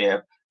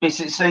stratosphere, because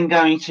it's then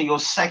going to your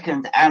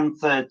second and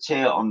third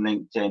tier on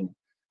LinkedIn.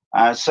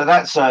 So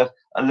that's a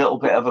little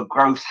bit of a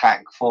growth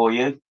hack for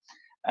you.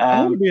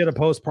 I want to be at a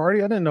post party.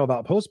 I didn't know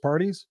about post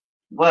parties.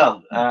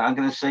 Well, I'm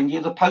going to send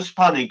you the post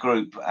party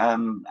group,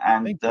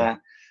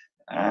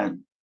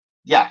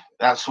 yeah,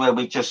 that's where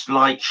we just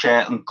like,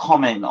 share, and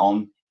comment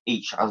on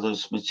each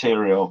other's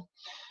material.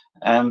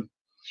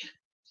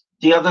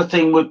 The other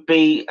thing would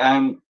be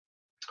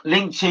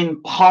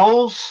LinkedIn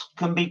polls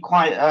can be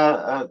quite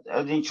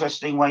an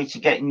interesting way to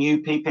get new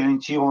people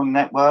into your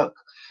network.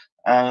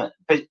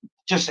 But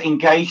just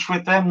engage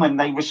with them when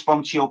they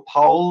respond to your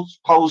polls.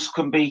 Polls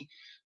can be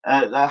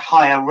they're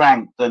higher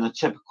ranked than a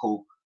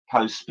typical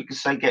post,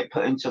 because they get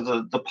put into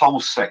the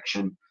polls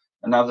section,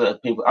 and other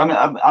people.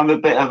 I'm a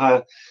bit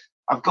of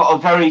I've got a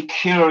very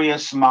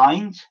curious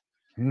mind,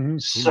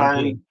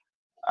 so.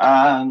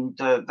 And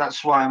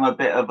that's why I'm a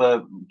bit of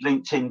a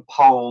LinkedIn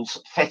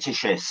polls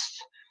fetishist.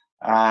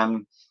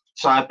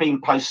 So I've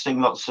been posting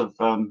lots of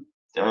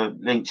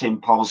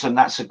LinkedIn polls, and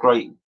that's a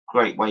great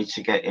way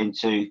to get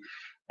into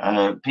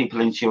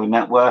people into your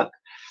network.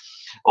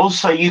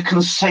 Also, you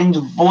can send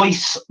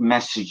voice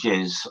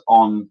messages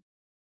on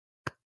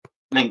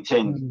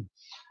LinkedIn,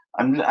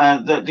 and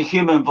the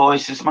human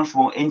voice is much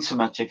more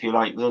intimate, if you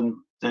like,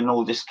 than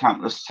all this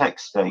countless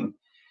texting.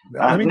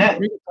 Let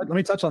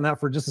me touch on that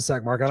for just a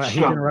sec, Mark. I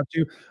hate to interrupt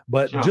you,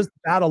 but just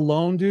that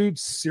alone, dude,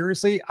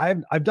 seriously,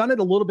 I've done it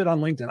a little bit on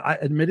LinkedIn. I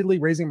admittedly,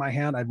 raising my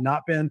hand, I've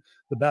not been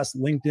the best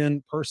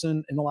LinkedIn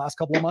person in the last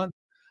couple of months.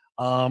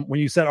 When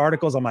you said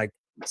articles, I'm like,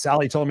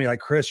 Sally told me, like,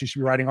 Chris, you should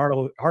be writing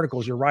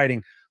articles. You're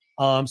writing.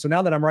 So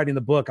now that I'm writing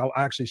the book, I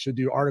actually should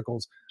do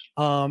articles.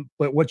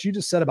 But what you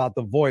just said about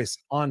the voice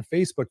on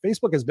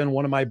Facebook has been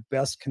one of my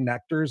best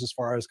connectors as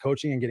far as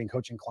coaching and getting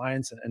coaching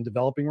clients and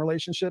developing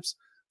relationships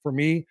for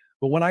me.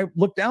 But when I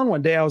looked down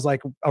one day, I was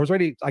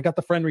ready. I got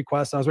the friend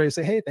request. And I was ready to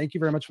say, hey, thank you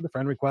very much for the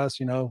friend request.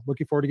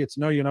 Looking forward to get to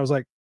know you. And I was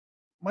like,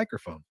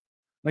 microphone.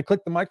 And I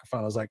clicked the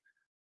microphone. I was like,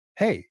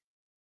 hey,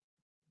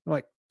 I'm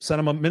like, send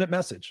them a minute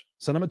message,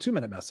 send them a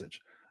 2-minute message.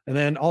 And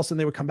then all of a sudden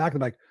they would come back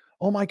and be like,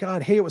 oh my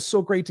God, hey, it was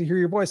so great to hear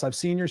your voice. I've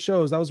seen your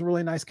shows. That was a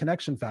really nice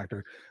connection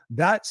factor.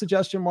 That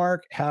suggestion,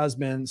 Mark, has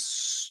been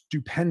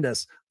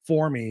stupendous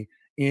for me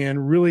in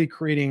really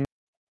creating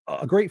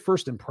a great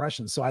first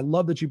impression. So I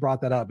love that you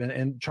brought that up,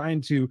 and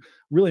trying to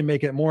really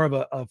make it more of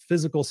a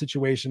physical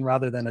situation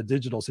rather than a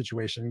digital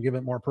situation, and give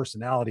it more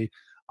personality.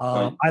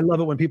 Right. I love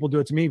it when people do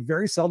it to me.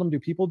 Very seldom do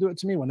people do it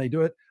to me. When they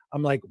do it,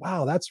 I'm like,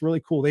 wow, that's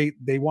really cool.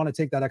 They want to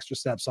take that extra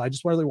step. So I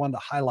just really wanted to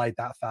highlight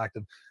that fact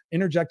of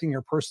interjecting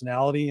your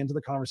personality into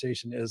the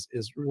conversation is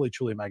really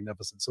truly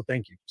magnificent. So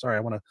thank you. Sorry, I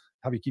want to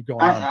have you keep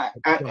going on.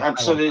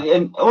 Absolutely.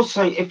 And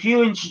also, if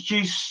you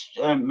introduce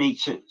me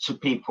to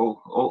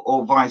people,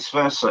 or vice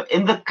versa,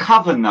 in the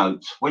cover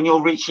note, when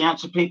you're reaching out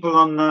to people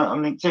on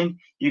LinkedIn,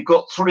 you've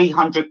got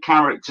 300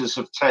 characters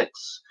of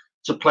text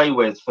to play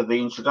with for the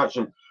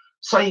introduction.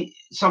 Say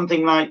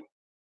something like,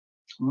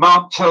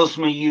 Mark tells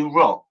me you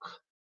rock.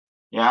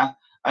 Yeah.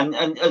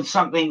 And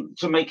something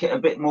to make it a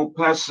bit more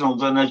personal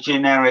than a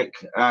generic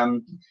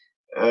LinkedIn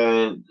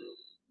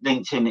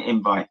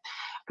invite.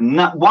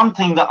 One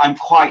thing that I'm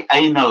quite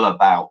anal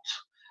about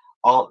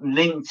are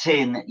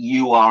LinkedIn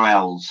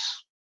URLs,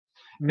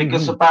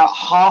 because about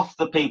half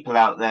the people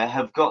out there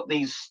have got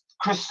these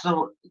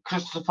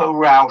Christopher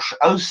Rausch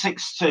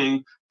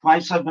 062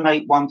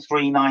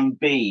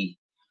 578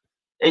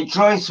 It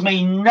drives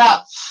me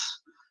nuts.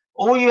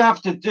 All you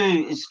have to do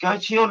is go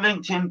to your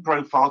LinkedIn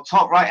profile,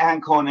 top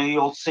right-hand corner,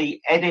 you'll see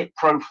edit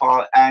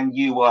profile and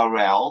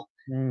URL.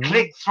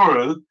 Click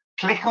through,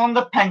 click on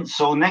the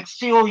pencil next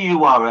to your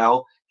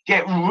URL,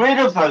 get rid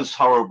of those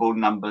horrible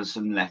numbers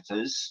and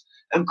letters,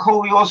 and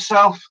call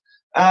yourself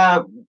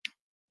raw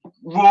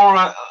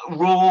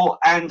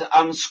and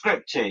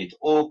unscripted,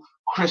 or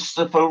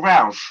Christopher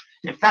Rausch.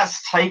 If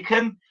that's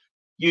taken,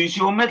 use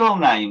your middle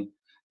name.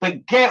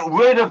 But get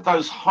rid of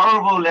those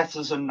horrible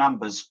letters and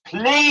numbers,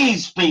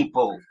 please,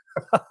 people.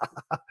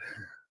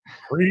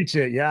 Preach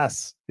it.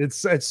 Yes,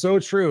 it's so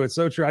true. It's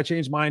so true. I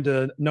changed mine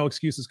to No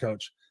Excuses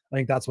Coach. I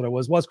think that's what it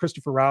was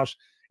Christopher Rausch,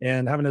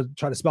 and having to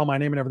try to spell my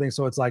name and everything.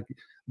 So it's like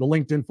the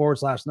LinkedIn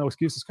 / No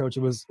Excuses Coach.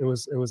 It was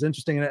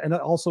interesting, and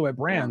also at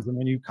brands. And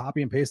when you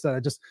copy and paste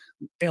that,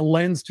 it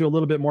lends to a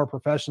little bit more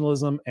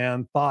professionalism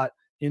and thought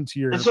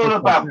into your. It's all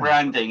about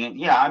branding, and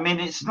I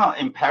mean, it's not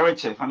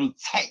imperative. I mean,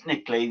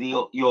 technically,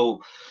 your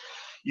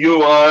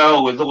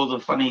URL with all the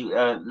funny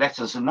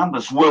letters and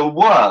numbers will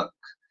work,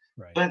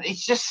 right. But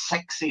it's just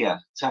sexier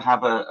to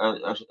have a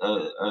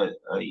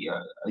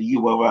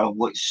URL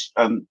which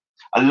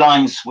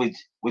aligns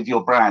with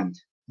your brand.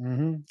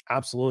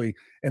 Absolutely.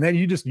 And then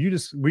we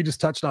just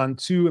touched on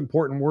two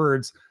important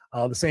words.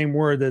 The same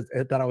word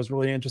that I was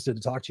really interested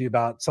to talk to you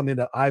about. Something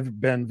that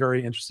I've been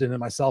very interested in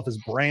myself is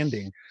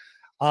branding.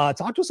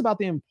 Talk to us about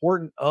the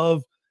importance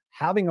of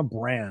having a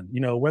brand,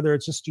 whether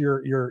it's just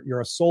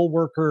you're a sole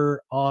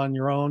worker on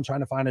your own, trying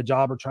to find a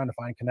job or trying to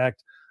find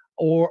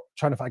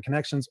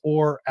connections,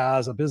 or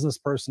as a business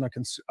person, a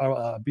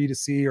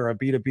B2C or a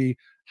B2B.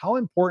 How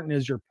important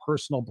is your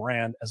personal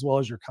brand as well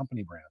as your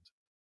company brand?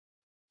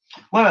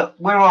 Well,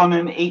 we're on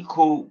an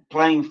equal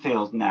playing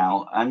field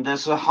now, and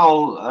there's a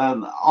whole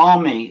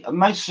army.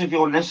 Most of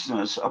your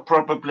listeners are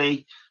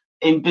probably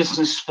in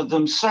business for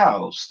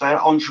themselves.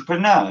 They're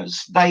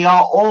entrepreneurs. They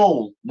are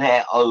all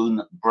their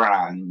own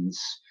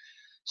brands.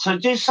 So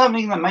do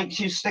something that makes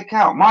you stick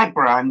out. My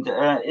brand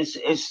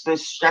is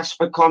this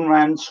Jasper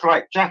Conran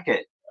striped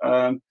jacket.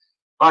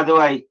 By the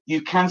way,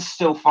 you can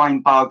still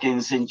find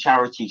bargains in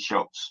charity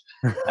shops.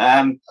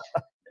 But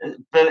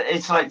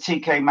it's like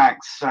TK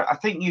Maxx. I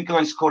think you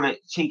guys call it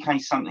TK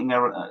something.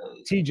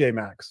 TJ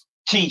Maxx.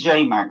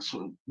 TJ Maxx.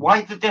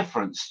 Why the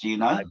difference? Do you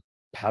know? I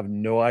have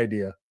no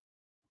idea.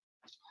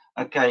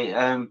 Okay,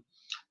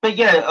 but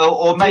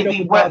or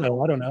maybe I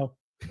don't know.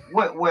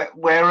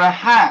 Wear a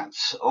hat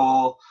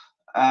or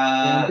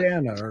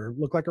bandana, or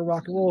look like a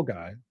rock and roll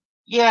guy.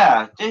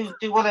 Yeah,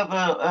 do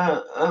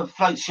whatever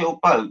floats your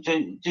boat.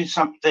 Do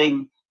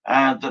something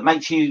that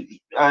makes you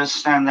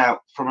stand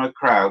out from a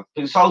crowd,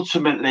 because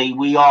ultimately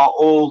we are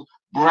all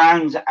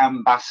brand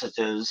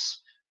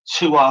ambassadors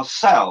to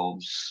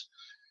ourselves.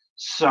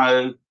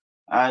 So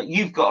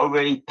you've got a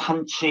really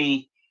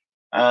punchy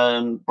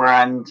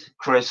brand,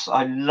 Chris.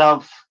 I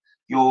love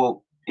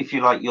your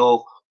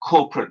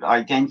corporate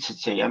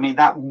identity. I mean,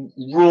 that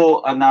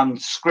raw and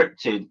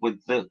unscripted with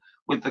the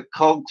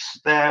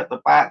cogs there at the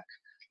back.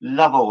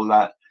 Love all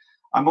that.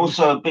 I'm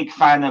also a big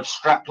fan of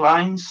strap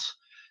lines.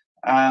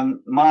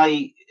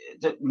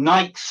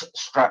 Nike's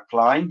strap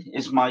line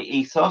is my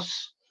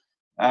ethos.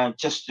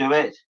 Just do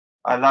it.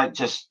 I like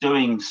just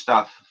doing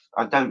stuff.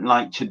 I don't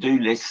like to-do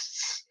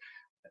lists.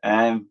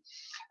 I'm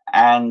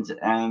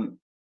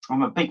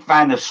a big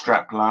fan of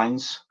strap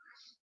lines.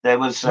 There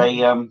was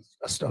a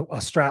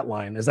strap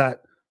line. Is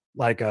that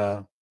like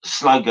a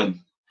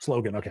slogan?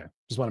 Okay,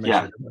 just want to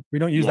make sure we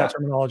don't use that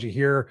terminology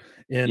here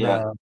in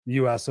the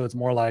U.S. So it's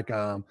more like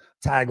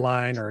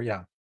tagline or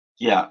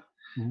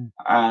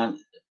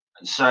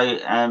So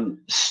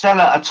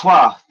Stella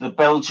Artois, the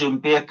Belgian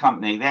beer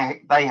company,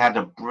 they had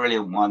a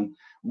brilliant one,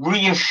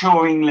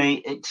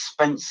 reassuringly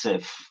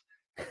expensive,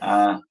 which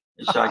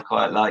I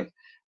quite like.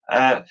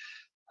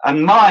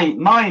 And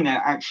mine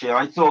actually,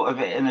 I thought of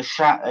it in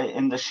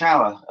the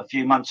shower a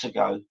few months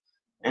ago,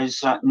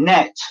 is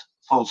net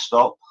full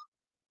stop,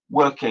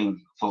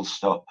 working full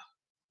stop.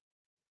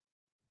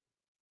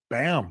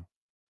 Bam.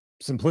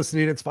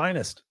 Simplicity at its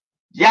finest.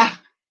 Yeah.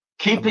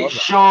 Keep it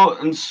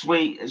short and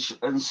sweet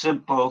and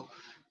simple.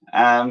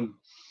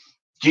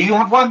 Do you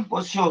have one?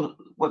 What's your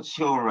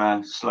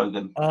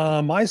slogan?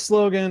 My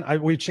slogan,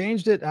 we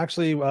changed it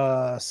actually.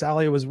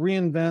 Sally, it was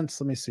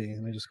reinvent. Let me see.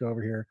 Let me just go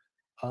over here.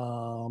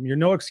 Your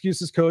no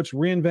excuses coach,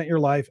 reinvent your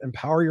life,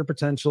 empower your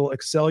potential,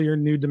 excel your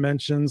new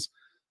dimensions.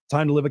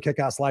 Time to live a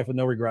kick-ass life with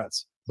no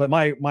regrets. But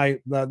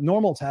the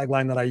normal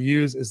tagline that I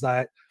use is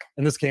that,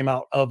 and this came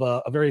out of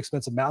a very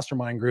expensive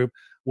mastermind group,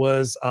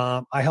 was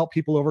I help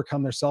people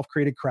overcome their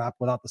self-created crap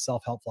without the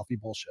self-help fluffy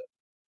bullshit.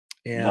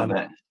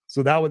 And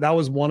so that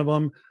was one of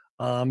them.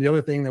 The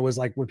other thing that was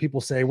like, when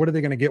people say, what are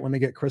they going to get when they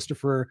get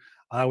Christopher?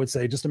 I would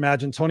say, just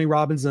imagine Tony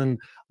Robbins and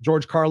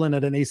George Carlin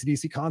at an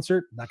AC/DC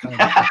concert. That kind of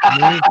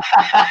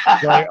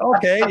like,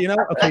 okay,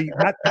 okay,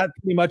 that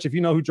pretty much, if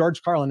you know who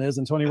George Carlin is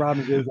and Tony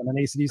Robbins is and an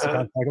AC/DC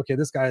concert, like, okay,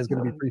 this guy is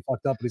going to be pretty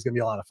fucked up, but he's going to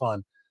be a lot of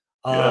fun,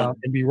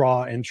 and be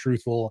raw and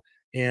truthful.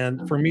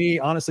 And for me,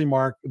 honestly,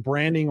 Mark,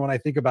 branding, when I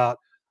think about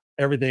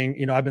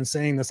everything, I've been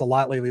saying this a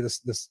lot lately,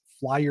 this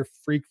fly your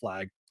freak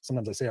flag.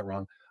 Sometimes I say it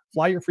wrong.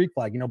 Fly your freak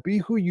flag, be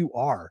who you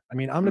are. I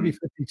mean, I'm going to be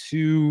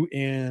 52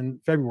 in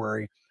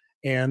February.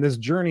 And this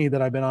journey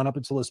that I've been on up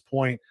until this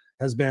point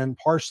has been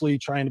partially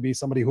trying to be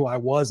somebody who I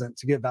wasn't,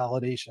 to get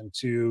validation,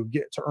 to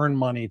earn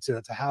money,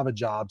 to have a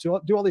job,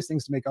 to do all these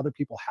things to make other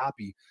people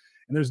happy.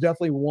 And there's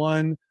definitely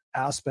one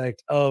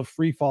aspect of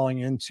free falling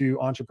into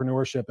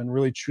entrepreneurship and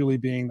really truly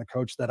being the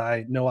coach that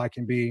I know I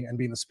can be, and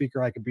being the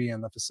speaker I can be,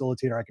 and the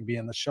facilitator I can be,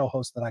 and the show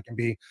host that I can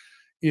be,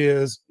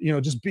 is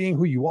just being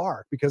who you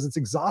are, because it's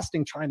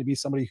exhausting trying to be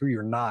somebody who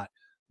you're not.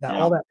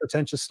 All that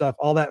pretentious stuff,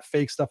 all that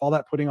fake stuff, all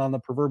that putting on the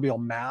proverbial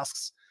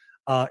masks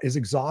is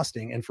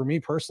exhausting. And for me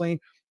personally,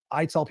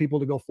 I tell people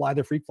to go fly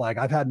their freak flag.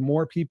 I've had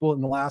more people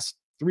in the last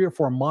 3 or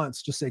 4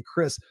 months just say,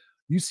 Chris,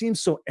 you seem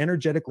so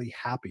energetically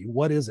happy.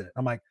 What is it?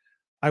 I'm like,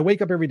 I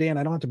wake up every day and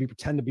I don't have to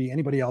pretend to be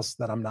anybody else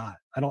that I'm not.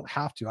 I don't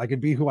have to. I could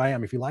be who I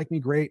am. If you like me,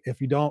 great.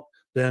 If you don't,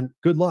 then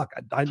good luck.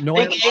 I know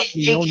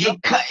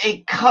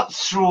it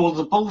cuts through all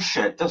the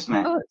bullshit, doesn't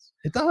it?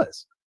 It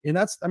does. And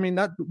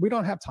that we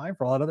don't have time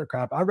for all that other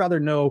crap. I'd rather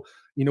know,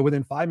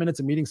 within 5 minutes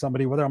of meeting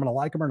somebody, whether I'm going to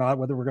like them or not,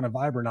 whether we're going to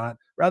vibe or not,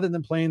 rather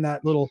than playing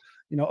that little,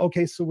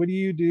 okay, so what do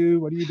you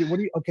do?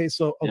 Okay,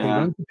 so,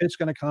 when's the pitch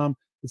going to come?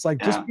 It's like,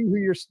 just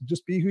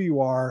be who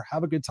you are,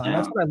 have a good time.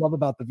 That's what I love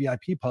about the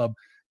VIP pub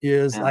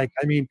is like,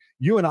 I mean,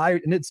 you and I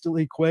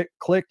instantly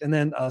clicked, and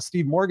then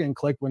Steve Morgan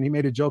clicked when he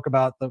made a joke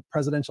about the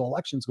presidential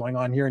elections going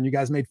on here, and you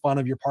guys made fun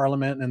of your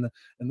parliament and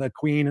the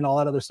queen and all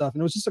that other stuff.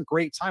 And it was just a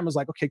great time. I was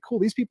like, okay, cool.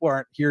 These people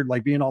aren't here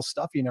like being all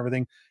stuffy and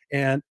everything.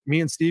 And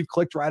me and Steve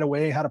clicked right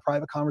away, had a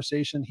private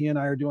conversation. He and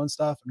I are doing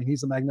stuff. I mean,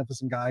 he's a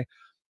magnificent guy.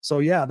 So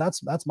yeah,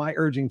 that's my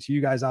urging to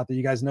you guys out there.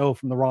 You guys know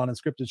from the Raw and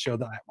Unscripted show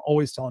that I'm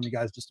always telling you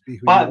guys just to be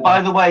who you are.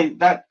 By the way,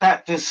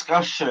 that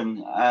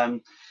discussion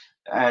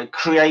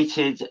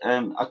created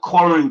a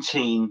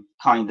quarantine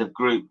kind of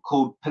group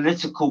called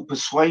Political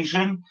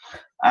Persuasion.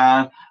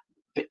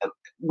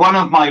 One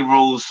of my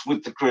rules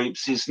with the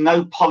groups is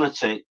no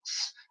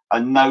politics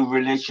and no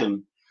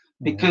religion,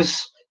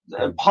 because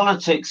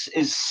politics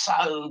is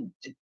so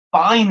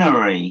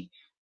binary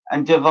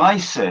and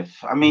divisive.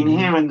 I mean,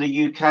 here in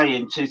the UK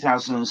in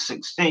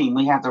 2016,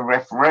 we had a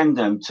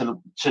referendum to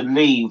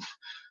leave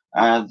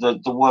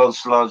the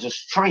world's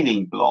largest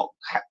trading bloc,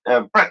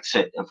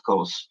 Brexit, of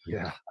course.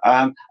 Yeah.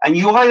 And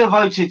you either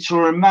voted to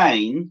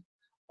remain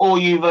or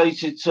you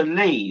voted to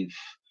leave.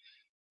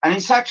 And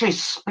it's actually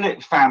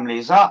split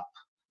families up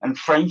and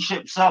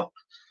friendships up.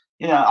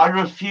 I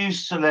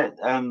refuse to let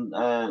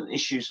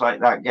issues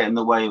like that get in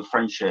the way of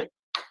friendship.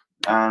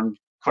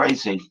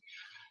 Crazy.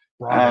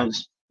 Right.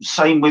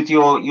 Same with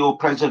your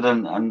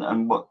president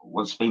and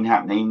what's been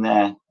happening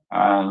there.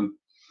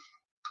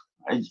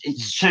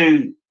 It's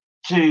too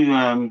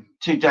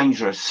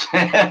dangerous,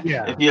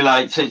 if you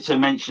like, to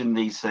mention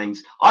these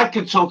things. I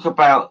could talk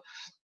about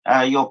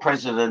your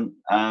president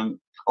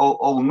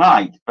all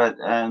night, but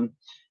I've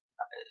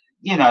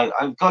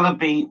got to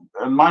be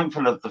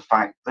mindful of the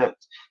fact that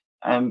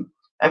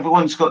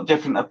everyone's got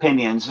different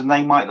opinions, and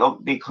they might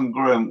not be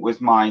congruent with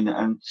mine.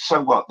 And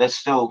so what? They're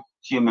still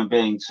human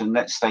beings, and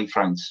let's stay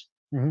friends.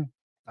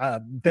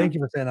 Thank you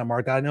for saying that,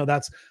 Mark. I know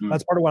that's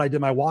part of what I did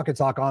my walk and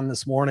talk on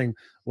this morning,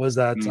 was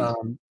that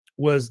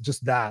was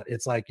just that.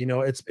 It's like,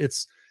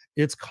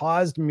 it's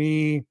caused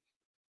me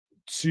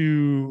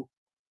to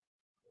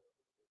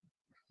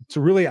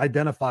really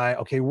identify,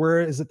 okay,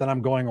 where is it that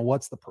I'm going,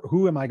 and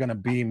who am I going to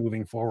be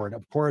moving forward?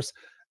 Of course,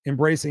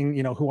 embracing,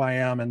 who I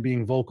am and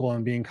being vocal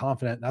and being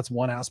confident. That's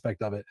one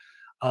aspect of it.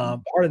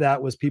 Part of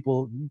that was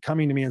people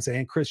coming to me and saying,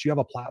 hey, Chris, you have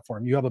a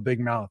platform, you have a big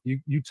mouth,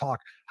 you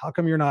talk. How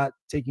come you're not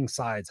taking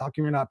sides? How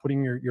come you're not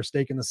putting your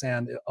stake in the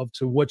sand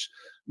to which,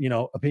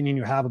 opinion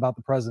you have about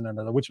the president,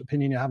 or which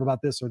opinion you have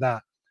about this or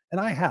that? And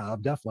I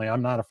have, definitely.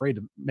 I'm not afraid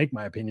to make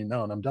my opinion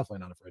known. I'm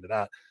definitely not afraid of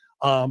that.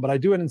 But I try to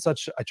do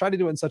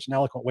it in such an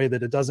eloquent way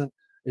that it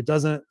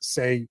doesn't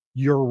say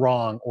you're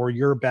wrong or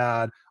you're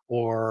bad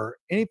or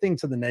anything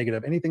to the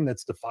negative, anything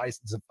that's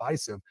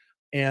divisive.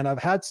 And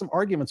I've had some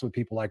arguments with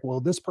people like,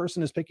 well, this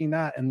person is picking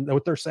that, and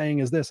what they're saying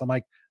is this. I'm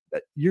like,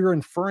 you're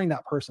inferring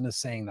that person is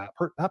saying that.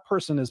 That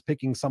person is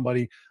picking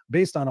somebody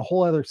based on a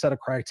whole other set of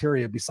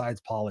criteria besides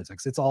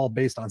politics. It's all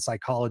based on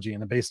psychology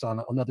and based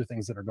on other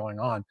things that are going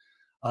on.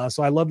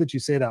 So I love that you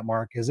say that,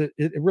 Mark, because it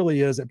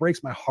really is. It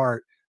breaks my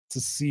heart to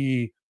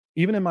see,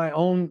 even in my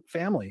own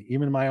family,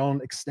 even in my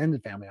own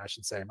extended family, I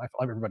should say,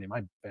 everybody in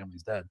my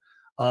family's dead.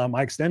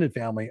 My extended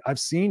family, I've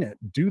seen it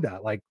do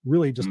that, like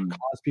really just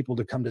cause people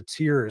to come to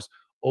tears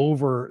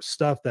over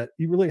stuff that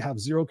you really have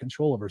zero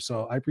control over.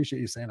 So I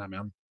appreciate you saying that,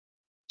 man.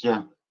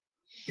 Yeah.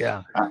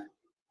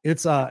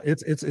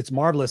 It's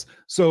marvelous.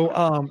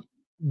 So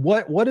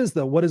what is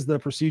the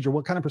procedure?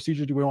 What kind of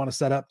procedure do we want to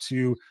set up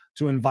to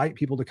invite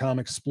people to come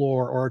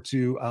explore or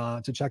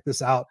to check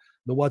this out,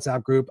 the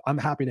WhatsApp group? I'm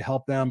happy to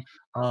help them.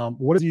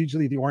 What is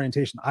usually the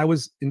orientation? I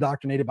was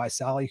indoctrinated by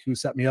Sally, who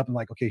set me up and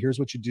like, okay, here's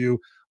what you do.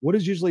 What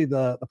is usually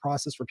the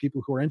process for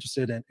people who are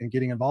interested in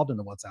getting involved in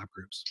the WhatsApp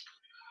groups?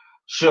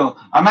 Sure.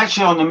 I'm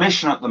actually on a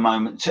mission at the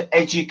moment to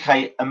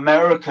educate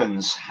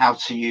Americans how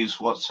to use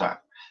WhatsApp.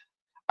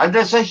 And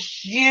there's a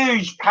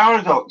huge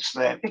paradox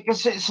there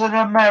because it's an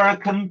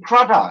American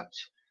product.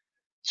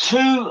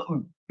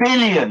 2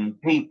 billion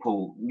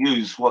people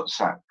use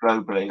WhatsApp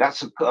globally.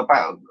 That's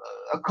about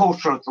a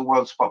quarter of the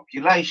world's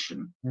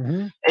population.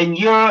 Mm-hmm. In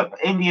Europe,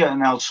 India,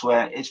 and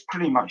elsewhere, it's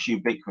pretty much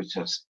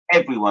ubiquitous.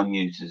 Everyone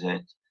uses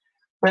it.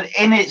 But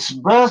in its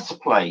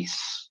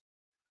birthplace,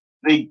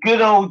 the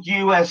good old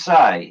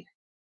USA,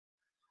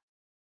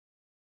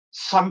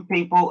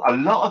 a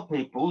lot of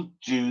people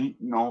do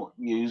not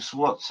use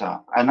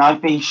WhatsApp. And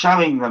I've been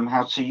showing them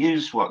how to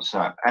use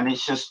WhatsApp, and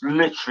it's just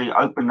literally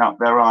opened up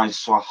their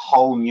eyes to a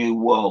whole new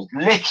world,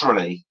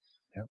 literally.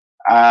 Yep.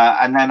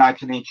 And then I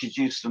can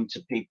introduce them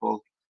to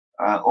people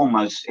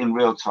almost in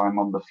real time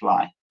on the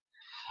fly.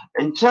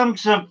 In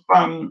terms of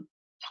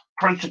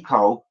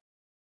protocol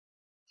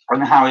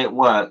and how it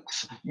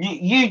works,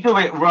 you do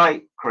it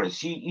right,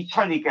 Chris. You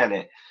totally get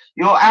it.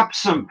 You're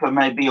absent for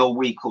maybe a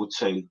week or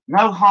two.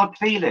 No hard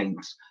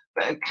feelings.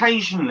 But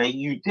occasionally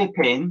you dip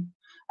in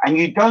and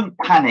you don't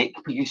panic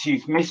because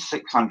you've missed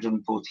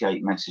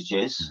 648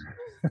 messages.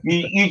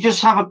 You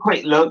just have a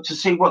quick look to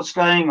see what's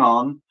going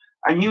on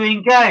and you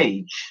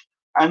engage.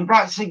 And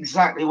that's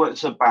exactly what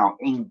it's about,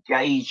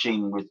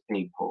 engaging with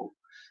people.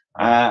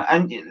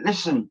 And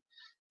listen,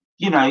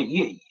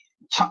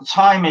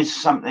 time is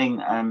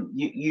something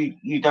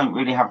you don't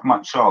really have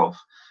much of.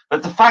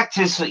 But the fact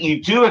is that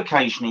you do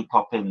occasionally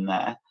pop in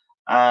there.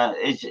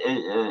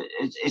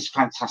 It's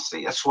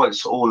fantastic. That's what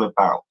it's all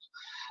about.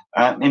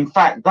 In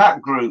fact,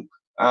 that group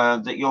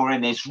that you're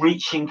in is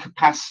reaching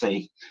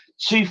capacity.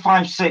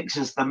 256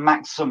 is the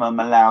maximum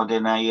allowed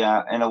in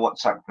a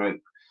WhatsApp group.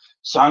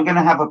 So I'm going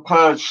to have a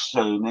purge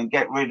soon and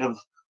get rid of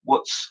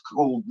what's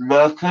called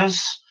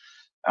lurkers.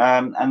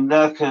 And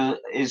lurker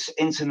is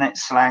internet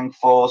slang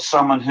for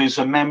someone who's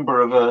a member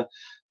of a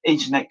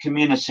internet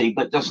community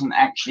but doesn't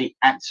actually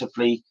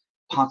actively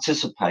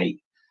participate.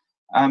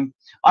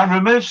 I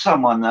removed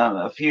someone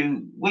a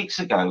few weeks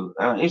ago.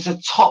 He's a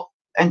top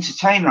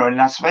entertainer in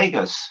Las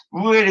Vegas,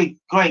 really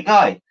great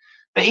guy,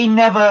 but he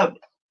never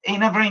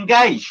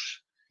engaged.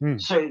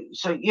 So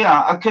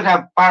yeah, I could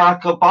have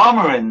Barack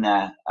Obama in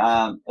there.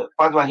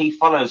 By the way, he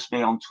follows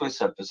me on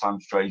Twitter for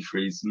some strange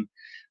reason.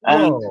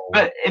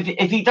 But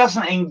if he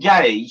doesn't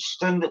engage,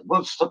 then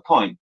what's the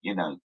point?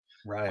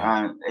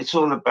 Right. It's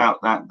all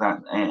about that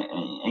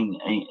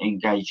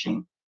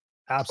engaging.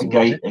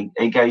 Absolutely.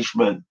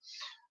 Engagement.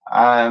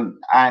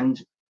 And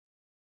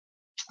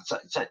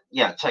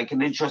take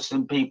an interest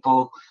in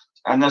people.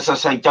 And as I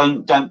say,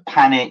 don't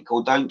panic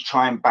or don't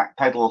try and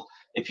backpedal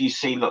if you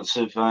see lots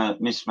of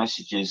missed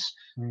messages.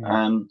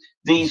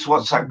 These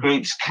WhatsApp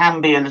groups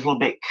can be a little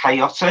bit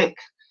chaotic.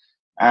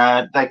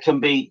 They can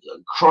be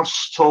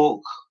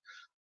cross-talk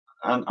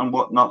and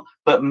whatnot.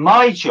 But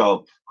my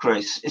job,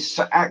 Chris, is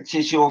to act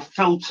as your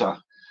filter.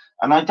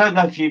 And I don't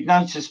know if you've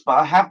noticed, but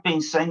I have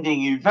been sending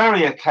you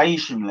very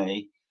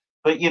occasionally.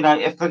 But,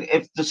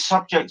 if the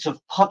subject of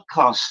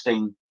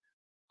podcasting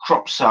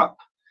crops up,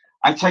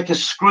 I take a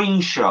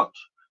screenshot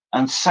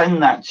and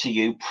send that to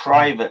you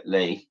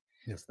privately.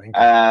 Yes, thank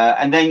you.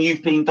 And then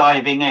you've been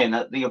diving in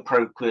at the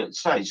appropriate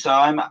stage. So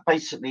I'm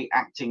basically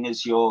acting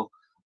as your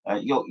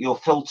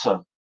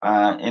filter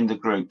in the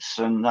groups.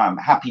 And I'm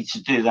happy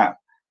to do that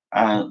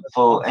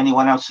for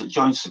anyone else that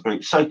joins the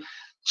group. So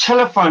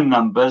telephone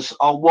numbers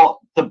are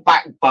the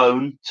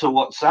backbone to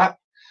WhatsApp.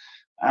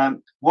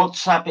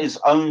 WhatsApp is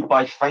owned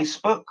by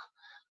Facebook,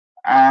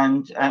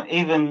 and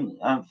even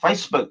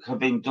Facebook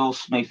have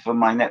endorsed me for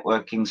my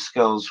networking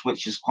skills,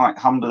 which is quite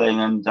humbling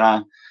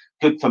and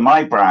good for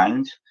my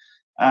brand.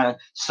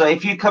 So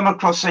if you come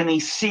across any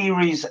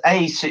Series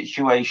A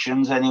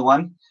situations,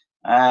 anyone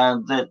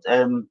that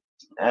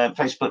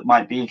Facebook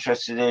might be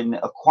interested in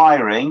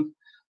acquiring,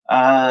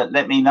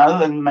 let me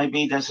know, and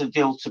maybe there's a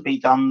deal to be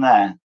done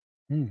there.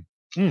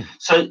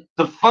 So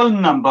the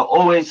phone number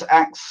always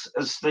acts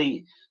as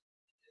the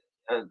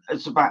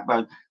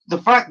backbone.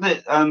 The fact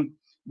that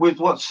with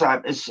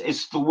WhatsApp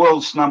is the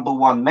world's #1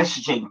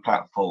 messaging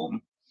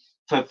platform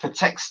for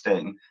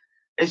texting,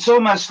 it's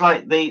almost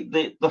like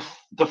the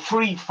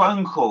free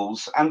phone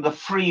calls and the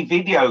free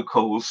video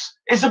calls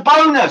is a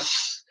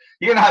bonus.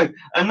 You know,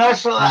 a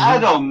nice little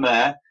add-on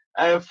there.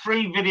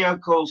 Free video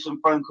calls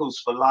and phone calls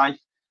for life.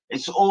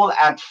 It's all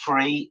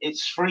ad-free.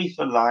 It's free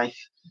for life.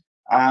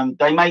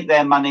 They make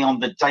their money on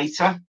the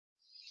data.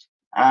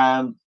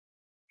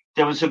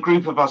 There was a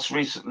group of us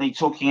recently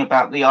talking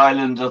about the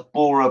island of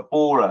Bora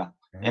Bora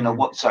in a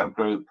WhatsApp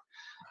group.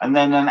 And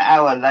then an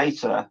hour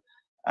later,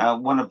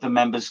 one of the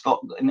members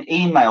got an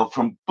email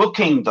from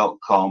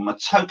Booking.com, a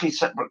totally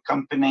separate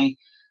company,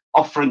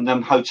 offering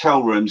them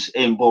hotel rooms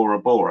in Bora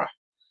Bora.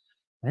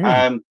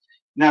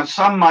 Now,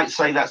 some might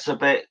say that's a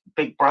bit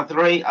big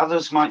brothery.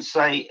 Others might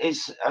say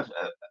it's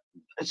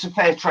a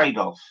fair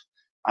trade-off.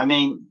 I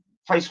mean,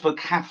 Facebook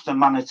have to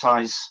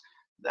monetize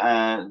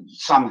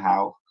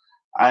somehow.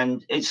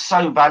 And it's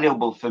so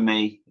valuable for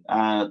me,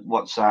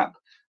 WhatsApp.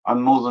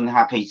 I'm more than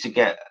happy to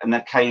get an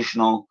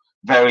occasional,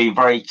 very,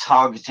 very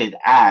targeted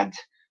ad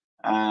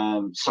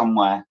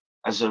somewhere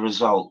as a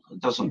result. It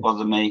doesn't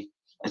bother me.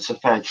 It's a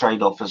fair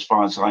trade-off as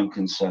far as I'm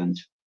concerned.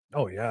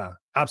 Oh yeah,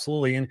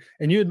 absolutely. And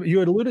you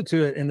had alluded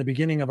to it in the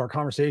beginning of our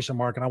conversation,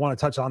 Mark, and I want to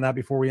touch on that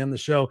before we end the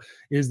show,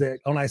 is that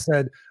when I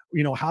said,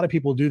 you know, how do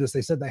people do this?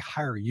 They said they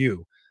hire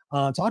you.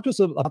 Talk to us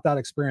about that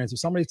experience. If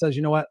somebody says,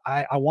 you know what,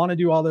 I want to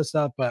do all this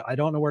stuff, but I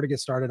don't know where to get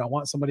started. I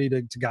want somebody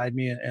to guide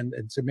me and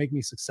to make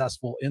me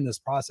successful in this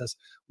process.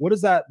 What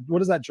does that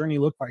journey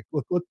look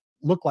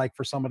like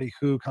for somebody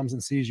who comes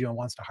and sees you and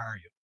wants to hire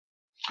you?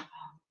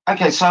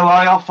 Okay, so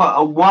I offer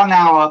a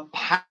 1-hour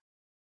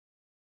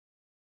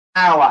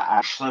power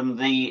ash and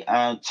the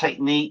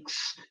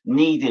techniques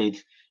needed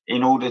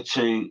in order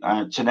to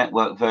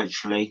network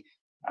virtually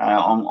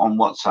on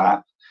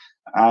WhatsApp.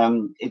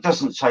 It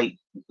doesn't take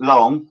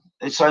long.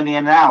 It's only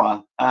an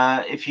hour.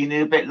 If you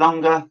need a bit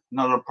longer,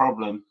 not a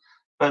problem.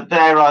 But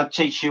there I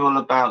teach you all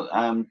about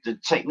the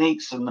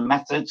techniques and the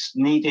methods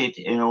needed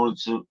in order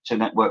to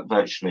network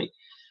virtually.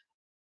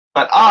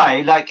 But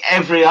I, like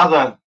every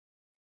other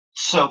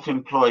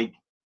self-employed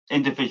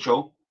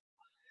individual,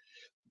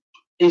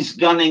 is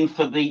gunning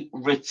for the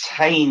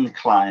retained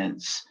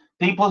clients,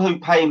 people who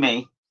pay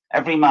me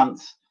every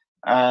month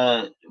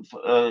to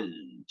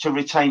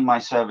retain my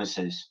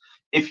services.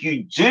 If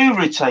you do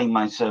retain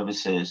my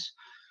services,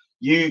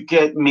 you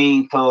get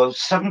me for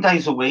 7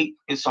 days a week,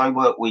 because I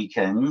work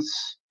weekends,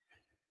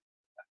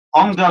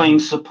 ongoing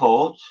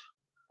support,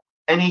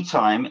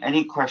 anytime,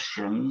 any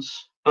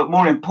questions, but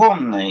more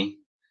importantly,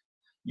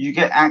 you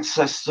get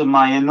access to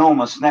my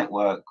enormous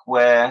network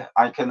where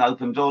I can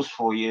open doors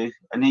for you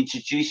and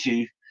introduce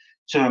you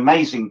to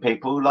amazing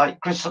people like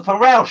Christopher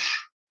Rausch.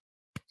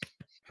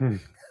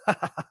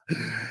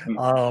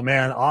 Oh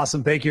man,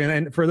 awesome. Thank you.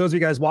 And for those of you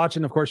guys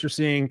watching, of course, you're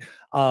seeing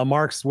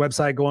Mark's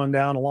website going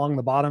down along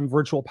the bottom,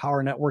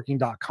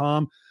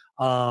 virtualpowernetworking.com.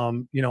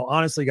 You know,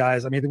 honestly,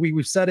 guys, I mean,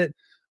 we've said it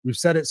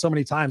so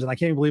many times, and I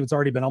can't even believe it's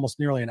already been almost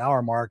nearly an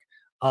hour, Mark,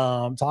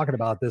 talking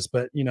about this,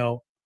 but you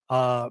know,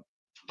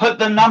 put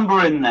the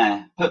number in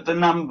there, put the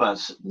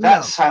numbers.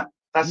 That's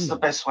the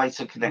best way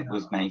to connect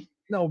with me.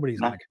 Nobody's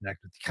going to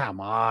connect with you. Come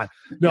on.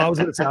 No, I was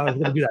going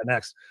to do that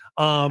next.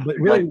 But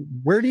really,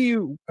 where do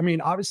you, I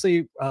mean,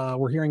 obviously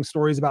we're hearing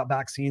stories about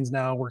vaccines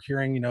now. We're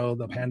hearing, you know,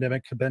 the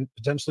pandemic could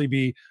potentially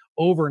be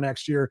over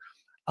next year.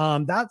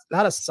 That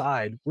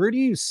aside, where do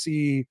you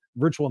see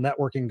virtual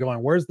networking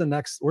going? Where's the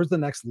next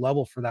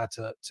level for that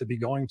to be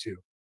going to?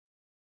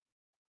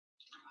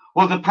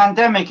 Well, the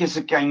pandemic is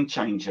a game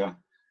changer.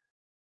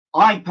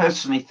 I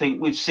personally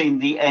think we've seen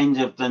the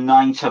end of the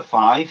 9 to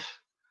 5.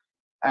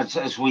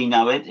 As we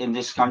know it in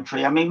this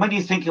country. I mean, when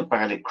you think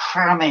about it,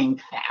 cramming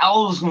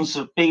thousands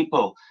of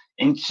people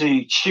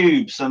into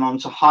tubes and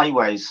onto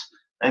highways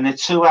in a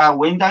 2-hour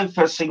window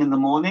first thing in the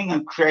morning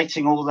and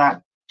creating all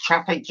that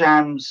traffic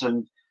jams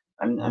and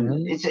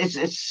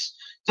it's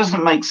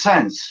doesn't make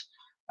sense.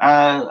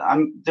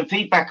 The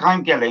feedback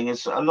I'm getting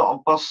is a lot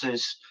of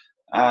bosses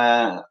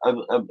are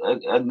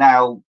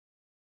now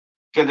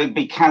going to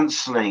be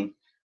cancelling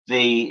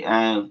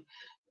the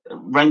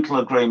rental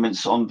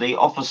agreements on the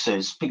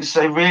offices because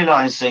they're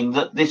realizing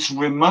that this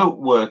remote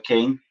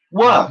working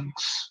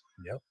works.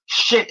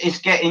 Shit is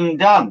getting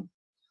done.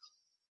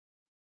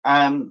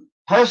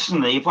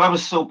 Personally, if I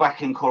was still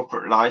back in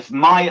corporate life,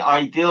 my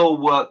ideal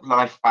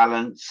work-life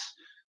balance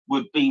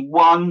would be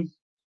 1,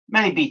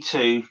 maybe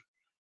 2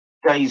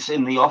 days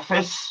in the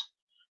office.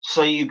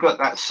 So you've got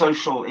that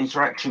social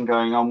interaction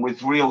going on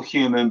with real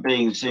human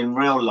beings in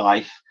real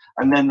life,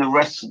 and then the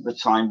rest of the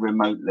time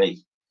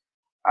remotely.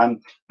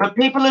 But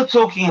people are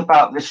talking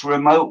about this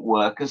remote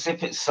work as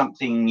if it's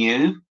something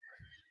new.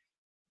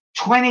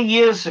 20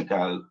 years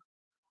ago,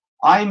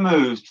 I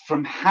moved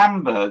from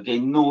Hamburg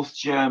in North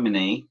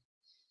Germany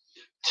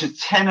to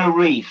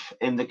Tenerife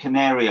in the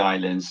Canary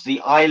Islands,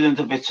 the island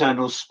of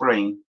eternal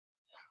spring,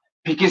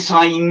 because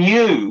I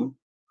knew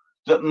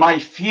that my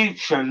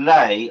future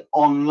lay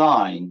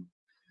online,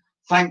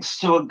 thanks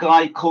to a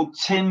guy called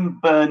Tim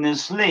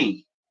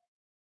Berners-Lee.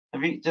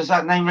 Does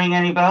that name ring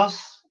any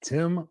bells?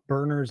 Tim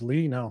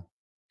Berners-Lee? No.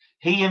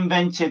 He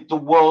invented the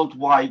World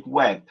Wide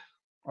Web.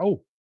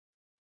 Oh.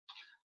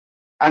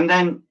 And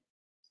then,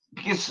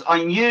 because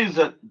I knew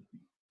that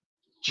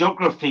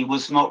geography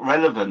was not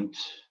relevant,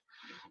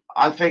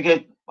 I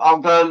figured I'll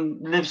go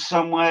and live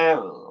somewhere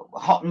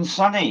hot and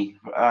sunny.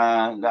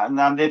 And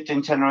I lived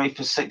in Tenerife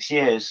for 6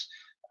 years.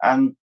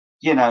 And,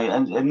 you know,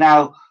 and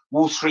now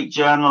Wall Street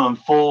Journal and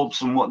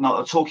Forbes and whatnot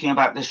are talking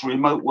about this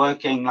remote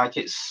working like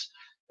it's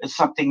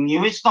something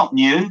new. It's not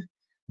new.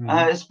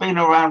 It's been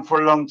around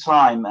for a long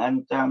time.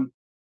 And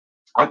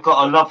I've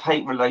got a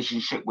love-hate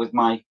relationship with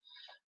my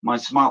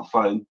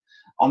smartphone.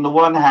 On the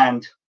one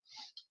hand,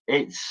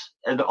 it's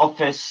an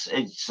office,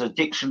 it's a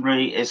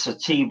dictionary, it's a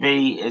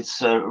TV,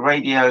 it's a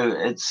radio,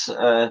 it's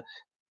a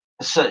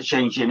search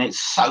engine, it's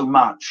so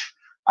much,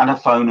 and a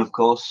phone, of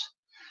course.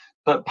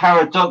 But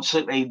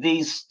paradoxically,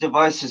 these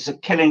devices are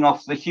killing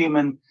off the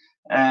human,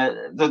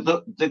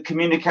 the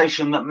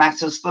communication that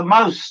matters the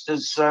most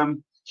as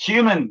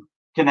human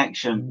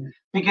connection.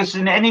 Because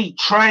in any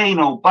train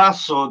or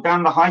bus or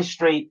down the high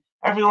street,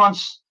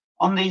 everyone's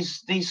on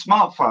these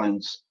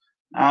smartphones.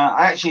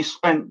 I actually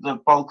spent the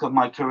bulk of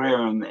my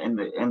career in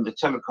the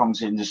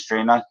telecoms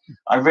industry, and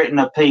I've written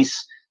a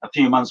piece a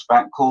few months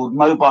back called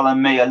 "Mobile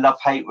and Me: A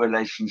Love-Hate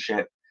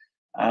Relationship."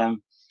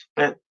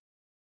 But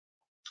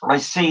I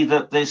see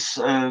that this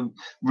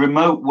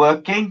remote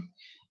working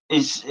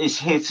is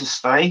here to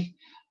stay,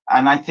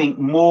 and I think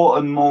more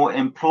and more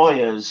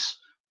employers,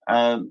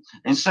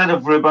 instead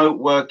of remote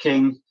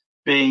working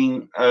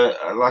being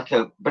like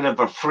a bit of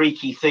a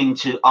freaky thing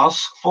to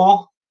ask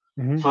for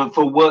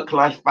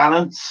work-life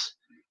balance,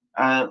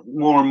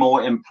 more and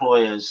more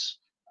employers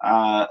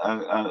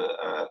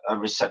are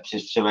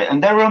receptive to it.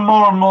 And there are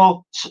more and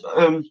more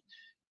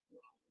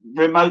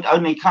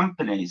remote-only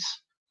companies.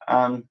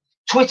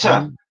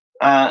 Twitter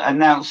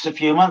announced a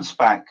few months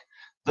back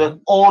that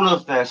all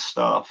of their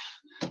staff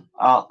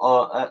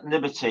are at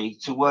liberty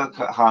to work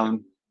at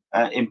home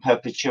in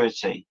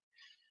perpetuity.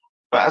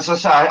 But as I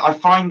say, I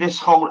find this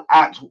whole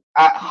at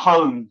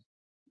home,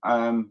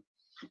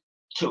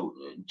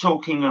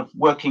 talking of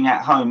working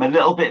at home, a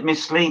little bit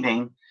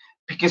misleading,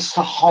 because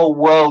the whole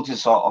world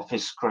is our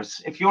office, Chris.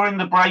 If you're in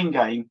the brain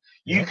game,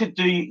 you can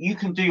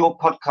do your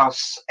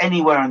podcasts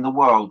anywhere in the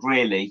world,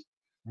 really.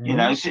 You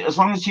know, as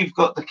long as you've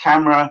got the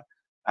camera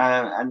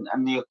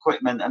and the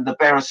equipment and the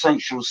bare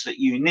essentials that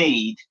you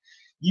need,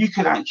 you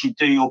could actually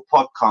do your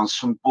podcast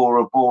from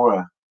Bora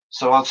Bora.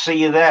 So I'll see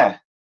you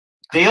there.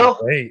 Deal?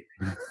 Great.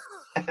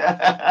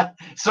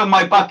 It's on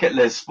my bucket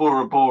list,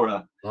 Bora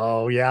Bora.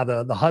 Oh yeah,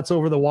 the huts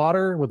over the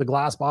water with the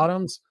glass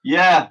bottoms.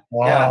 Yeah.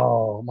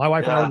 Oh, my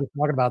wife and I were just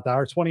talking about that.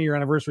 Our 20-year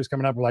anniversary is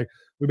coming up. We're like,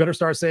 we better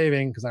start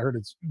saving because I heard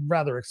it's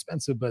rather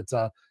expensive. But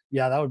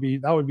yeah, that would be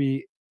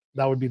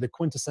the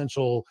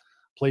quintessential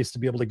place to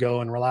be able to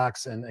go and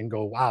relax and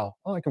go, wow,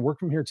 oh, I can work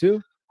from here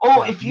too.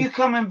 Or if you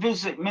come and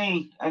visit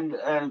me and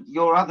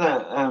your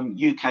other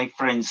UK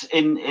friends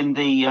in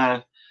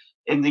the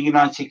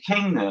United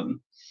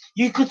Kingdom,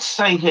 you could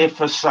stay here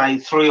for, say,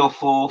 3 or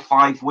 4,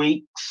 5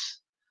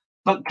 weeks,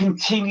 but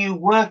continue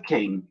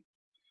working.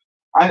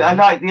 I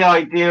like the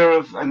idea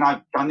of, and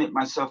I've done it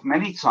myself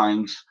many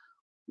times,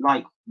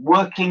 like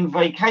working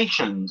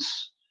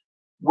vacations,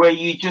 where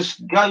you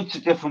just go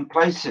to different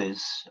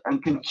places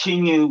and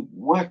continue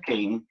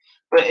working,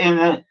 but in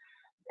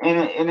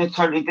a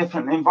totally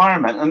different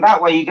environment. And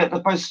that way you get the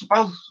best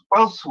of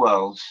both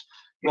worlds.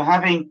 You're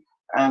having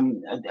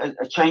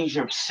a change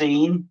of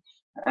scene,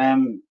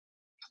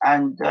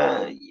 and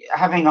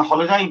having a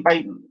holiday,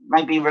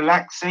 maybe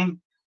relaxing,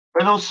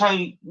 but also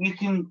you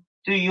can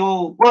do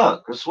your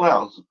work as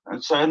well.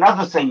 And so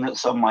another thing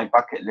that's on my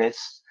bucket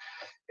list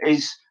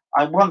is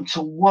I want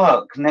to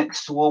work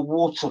next to a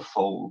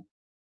waterfall.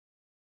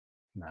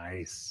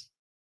 Nice.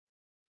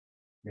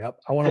 Yep.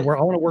 I want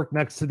to work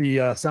next to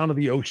the sound of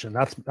the ocean.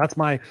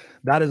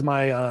 That is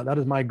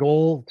my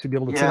goal, to be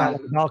able to sit out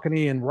on the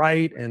balcony and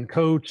write and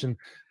coach and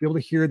be able to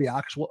hear the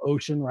actual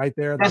ocean right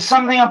there. There's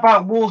something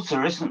about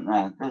water, isn't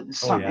there? There's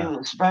something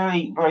that's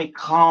very, very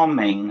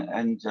calming.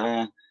 And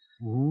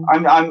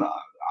I'm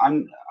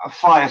a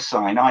fire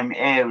sign. I'm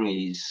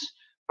Aries,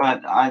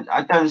 but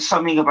I there's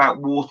something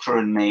about water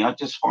in me. I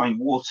just find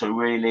water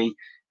really,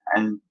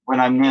 and when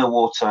I'm near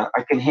water,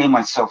 I can hear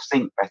myself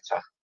think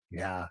better.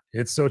 Yeah,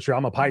 it's so true.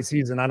 I'm a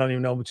Pisces and I don't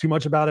even know too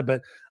much about it,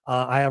 but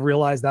I have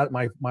realized that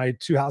my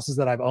 2 houses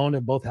that I've owned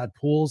have both had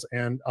pools,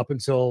 and up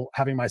until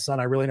having my son,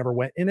 I really never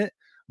went in it.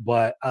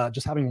 But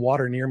just having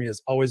water near me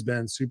has always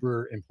been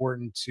super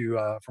important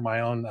for my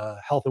own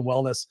health and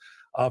wellness.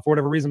 For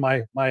whatever reason,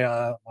 my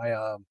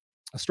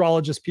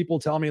astrologist people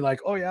tell me like,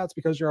 oh yeah, it's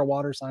because you're a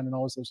water sign and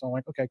all this stuff. So I'm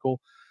like, okay, cool.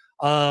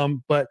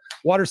 But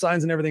water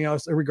signs and everything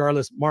else,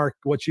 regardless, Mark,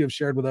 what you have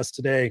shared with us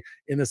today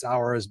in this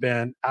hour has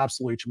been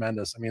absolutely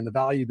tremendous. I mean, the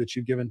value that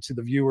you've given to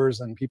the viewers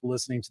and people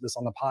listening to this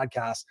on the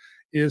podcast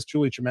is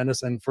truly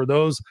tremendous. And for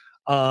those,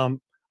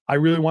 I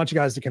really want you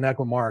guys to connect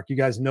with Mark. You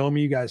guys know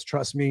me. You guys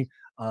trust me.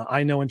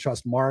 I know and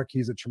trust Mark.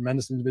 He's a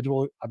tremendous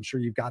individual. I'm sure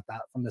you've got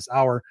that from this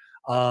hour.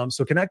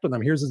 So connect with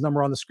him. Here's his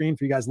number on the screen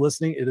for you guys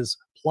listening. It is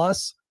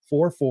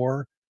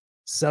 +44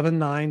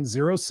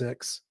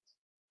 7906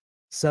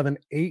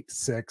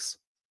 786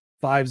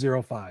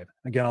 505.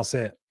 Again, I'll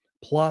say it.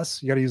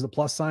 Plus, you got to use the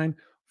plus sign,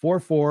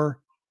 44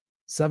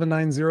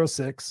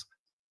 7906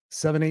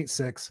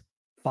 786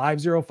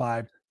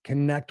 505.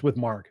 Connect with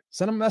Mark.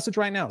 Send him a message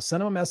right now.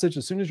 Send him a message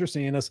as soon as you're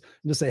seeing us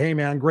and just say, hey,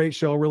 man, great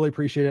show. Really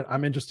appreciate it.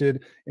 I'm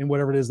interested in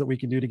whatever it is that we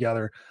can do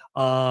together.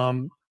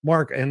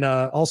 Mark, and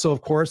also,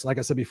 of course, like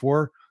I said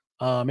before,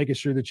 making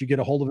sure that you get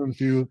a hold of him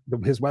through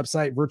his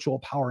website,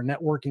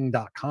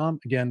 virtualpowernetworking.com.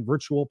 Again,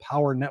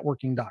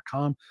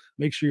 virtualpowernetworking.com.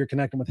 Make sure you're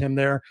connecting with him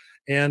there.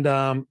 And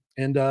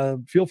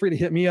feel free to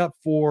hit me up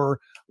for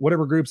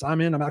whatever groups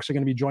I'm in. I'm actually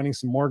going to be joining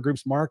some more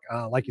groups, Mark.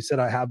 Like you said,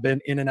 I have been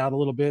in and out a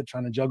little bit,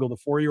 trying to juggle the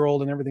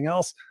 4-year-old and everything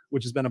else,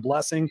 which has been a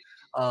blessing.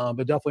 But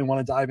definitely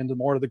want to dive into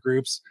more of the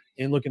groups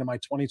and looking at my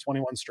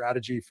 2021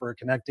 strategy for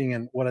connecting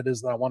and what it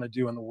is that I want to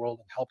do in the world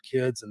and help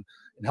kids and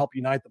help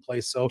unite the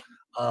place. So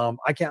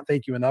I can't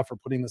thank you enough for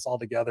putting this all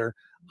together.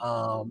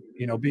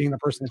 Being the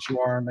person that you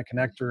are and the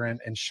connector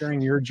and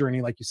sharing your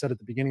journey, like you said at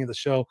the beginning of the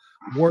show,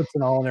 warts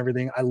and all and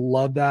everything. I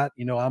love that.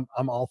 I'm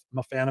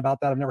a fan about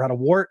that. I've never had a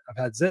wart. I've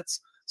had zits.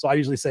 So I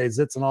usually say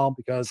zits and all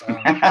because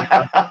I've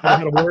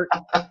had a wart.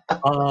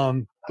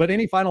 But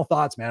any final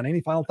thoughts, man? Any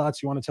final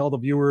thoughts you want to tell the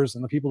viewers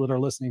and the people that are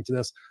listening to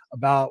this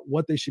about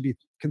what they should be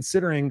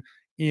considering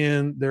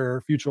in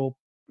their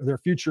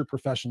future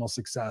professional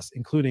success,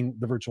 including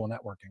the virtual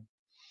networking?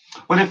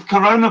 Well, if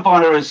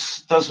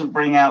coronavirus doesn't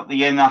bring out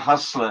the inner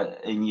hustler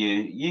in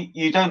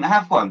you don't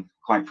have one,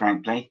 quite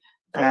frankly.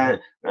 I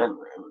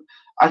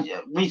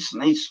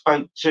recently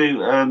spoke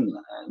to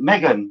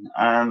Megan,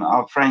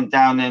 our friend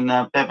down in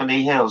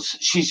Beverly Hills.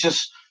 She's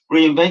just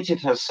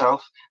reinvented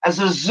herself as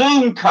a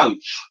Zoom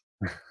coach.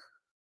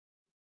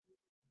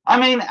 I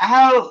mean,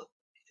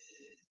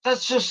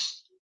 that's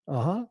just,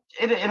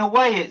 in a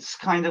way, it's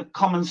kind of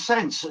common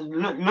sense.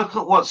 Look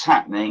at what's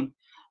happening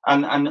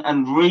and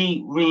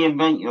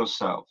reinvent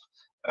yourself.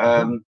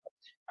 I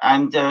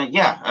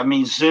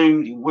mean,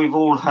 Zoom, we've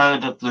all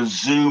heard of the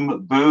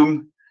Zoom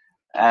boom.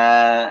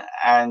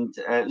 And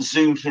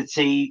Zoom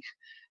fatigue,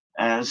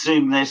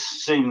 Zoom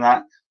this, Zoom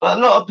that, but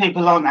a lot of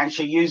people aren't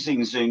actually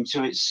using Zoom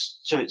to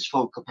its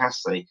full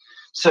capacity.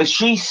 So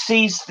she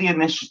seized the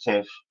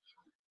initiative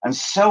and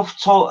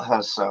self-taught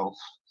herself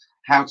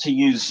how to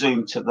use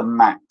Zoom to the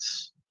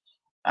max,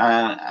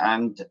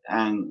 and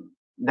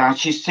now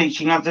she's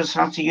teaching others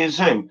how to use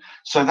Zoom.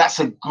 So that's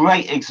a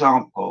great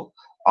example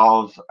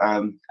of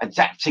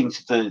adapting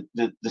to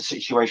the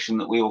situation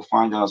that we all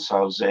find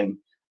ourselves in.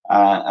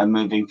 And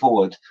moving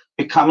forward,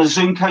 become a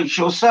Zoom coach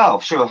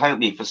yourself. Sure, help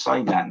me for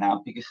saying that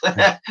now because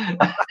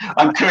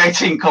I'm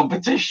creating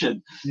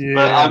competition. Yeah.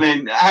 But I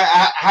mean,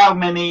 how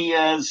many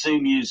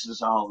Zoom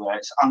users are there?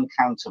 It's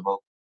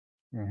uncountable.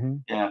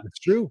 Yeah, it's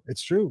true.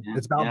 It's true. Yeah.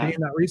 It's about being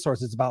that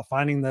resource. It's about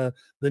finding the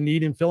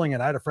need and filling it.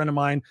 I had a friend of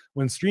mine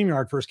when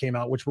StreamYard first came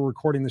out, which we're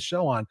recording the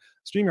show on.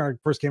 StreamYard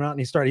first came out,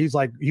 and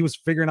he was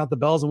figuring out the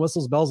bells and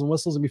whistles,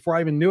 and before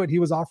I even knew it, he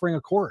was offering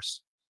a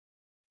course.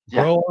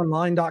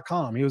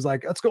 Growonline.com. He was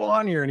like, let's go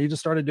on here. And he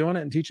just started doing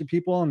it and teaching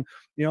people. And,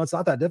 it's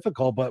not that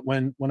difficult, but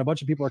when a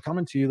bunch of people are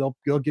coming to you,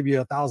 they'll give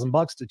you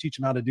 $1,000 to teach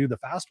them how to do the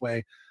fast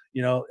way.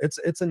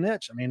 It's a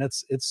niche. I mean,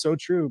 it's so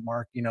true,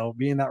 Mark,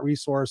 being that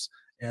resource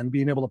and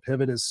being able to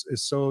pivot is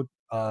so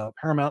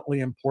paramountly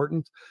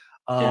important.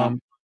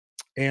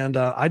 And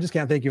I just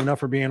can't thank you enough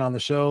for being on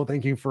the show.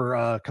 Thank you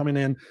for coming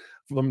in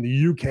from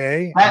the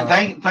UK.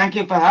 Thank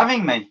you for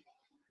having me.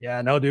 Yeah,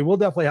 no, dude, we'll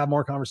definitely have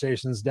more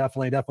conversations.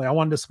 Definitely. I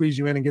wanted to squeeze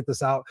you in and get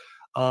this out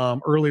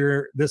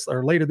later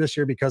this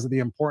year because of the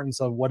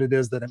importance of what it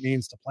is that it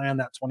means to plan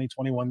that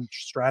 2021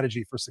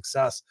 strategy for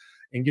success.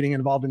 And getting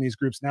involved in these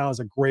groups now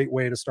is a great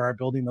way to start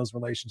building those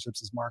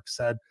relationships, as Mark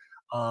said,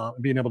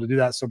 being able to do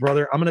that. So,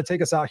 brother, I'm going to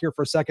take us out here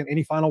for a second.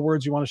 Any final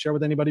words you want to share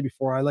with anybody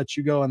before I let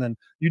you go? And then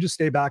you just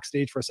stay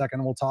backstage for a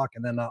second and we'll talk,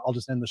 and then I'll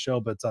just end the show.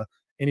 But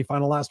any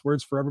final last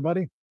words for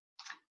everybody?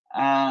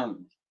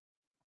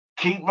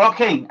 Keep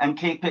rocking and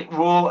keep it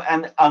raw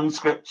and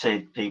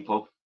unscripted,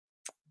 people.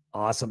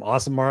 Awesome,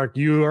 Mark.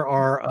 You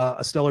are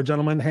a stellar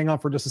gentleman. Hang on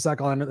for just a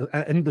second.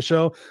 I'll end the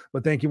show,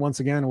 but thank you once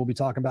again. And we'll be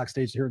talking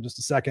backstage here in just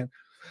a second.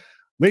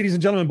 Ladies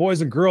and gentlemen,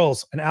 boys and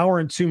girls, 1 hour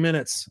and 2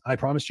 minutes. I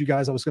promised you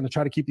guys I was going to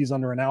try to keep these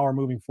under an hour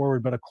moving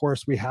forward, but of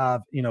course we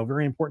have,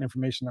 very important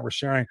information that we're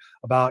sharing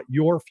about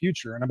your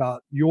future and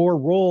about your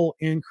role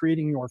in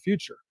creating your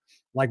future.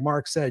 Like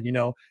Mark said,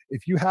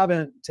 if you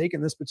haven't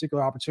taken this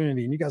particular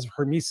opportunity, and you guys have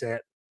heard me say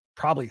it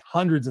probably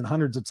hundreds and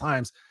hundreds of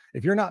times,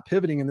 if you're not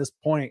pivoting in this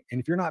point,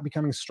 and if you're not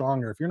becoming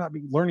stronger, if you're not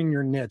learning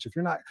your niche, if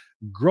you're not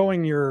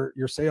growing your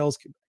sales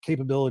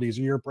capabilities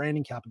or your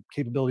branding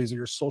capabilities or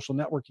your social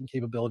networking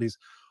capabilities,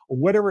 or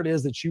whatever it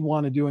is that you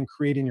want to do and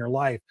create in your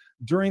life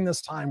during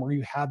this time where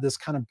you have this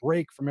kind of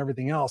break from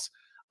everything else,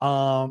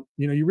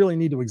 you really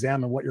need to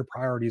examine what your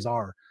priorities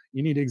are.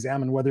 You need to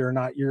examine whether or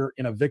not you're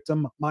in a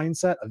victim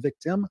mindset,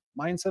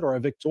 or a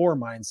victor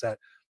mindset.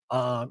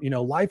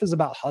 Life is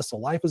about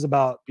hustle. Life is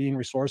about being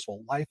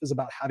resourceful. Life is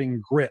about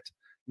having grit.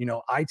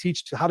 I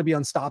teach how to be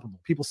unstoppable.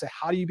 People say,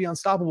 how do you be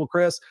unstoppable,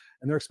 Chris?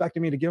 And they're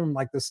expecting me to give them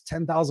like this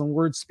 10,000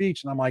 word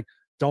speech. And I'm like,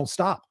 don't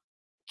stop.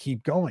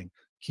 Keep going.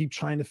 Keep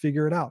trying to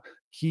figure it out.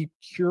 Keep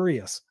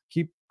curious.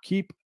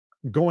 Keep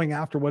going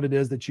after what it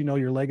is that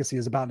your legacy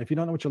is about. And if you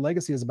don't know what your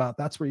legacy is about,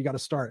 that's where you got to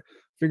start.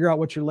 Figure out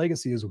what your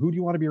legacy is. Who do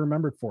you want to be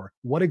remembered for?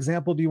 What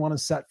example do you want to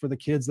set for the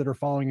kids that are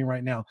following you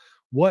right now?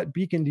 What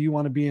beacon do you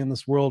want to be in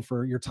this world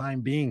for your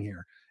time being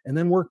here? And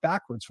then work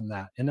backwards from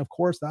that. And of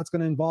course, that's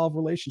going to involve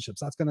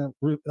relationships. That's going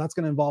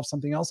to involve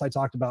something else I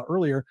talked about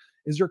earlier,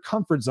 is your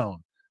comfort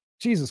zone.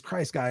 Jesus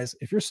Christ, guys,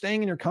 if you're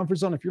staying in your comfort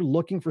zone, if you're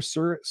looking for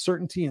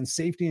certainty and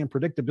safety and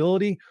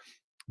predictability,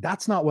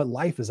 that's not what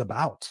life is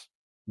about.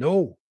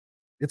 No,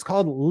 it's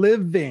called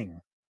living.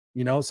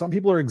 Some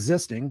people are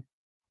existing,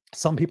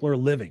 some people are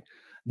living.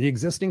 The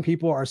existing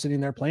people are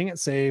sitting there playing it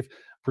safe,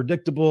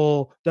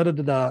 predictable,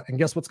 and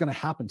guess what's going to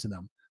happen to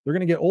them? They're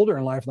going to get older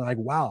in life and they're like,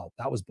 wow,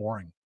 that was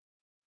boring.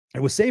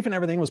 It was safe and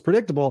everything was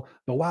predictable,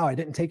 but wow, I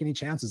didn't take any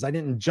chances. I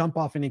didn't jump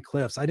off any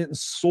cliffs. I didn't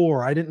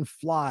soar. I didn't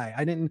fly.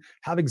 I didn't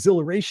have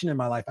exhilaration in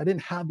my life. I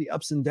didn't have the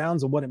ups and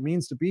downs of what it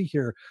means to be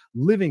here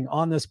living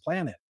on this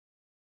planet.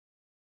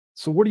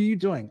 So what are you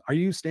doing? Are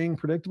you staying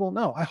predictable?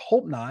 No, I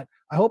hope not.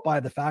 I hope by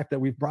the fact that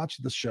we've brought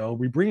you the show,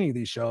 we bring you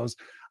these shows,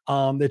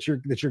 that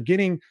you're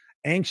getting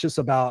anxious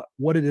about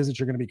what it is that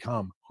you're going to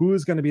become. Who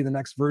is going to be the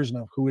next version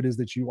of who it is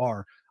that you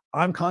are?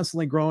 I'm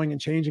constantly growing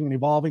and changing and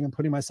evolving and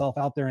putting myself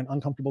out there in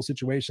uncomfortable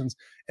situations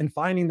and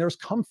finding there's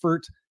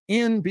comfort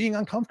in being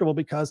uncomfortable,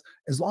 because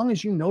as long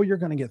as you know you're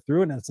going to get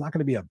through it and it's not going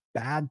to be a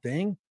bad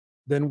thing,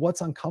 then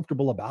what's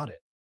uncomfortable about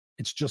it?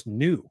 It's just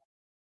new.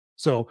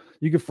 So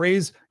you could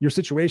phrase your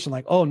situation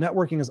like, oh,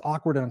 networking is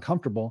awkward and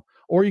uncomfortable,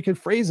 or you could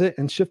phrase it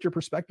and shift your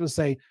perspective to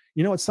say,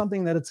 it's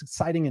something that it's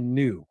exciting and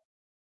new.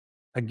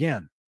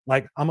 Again,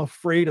 like I'm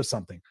afraid of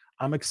something.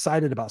 I'm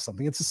excited about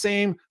something. It's the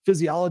same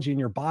physiology in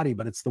your body,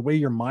 but it's the way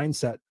your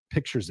mindset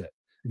pictures it.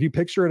 If you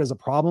picture it as a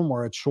problem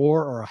or a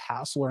chore or a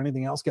hassle or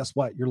anything else, guess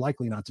what? You're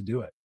likely not to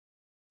do it.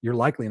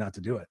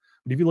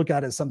 But if you look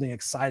at it as something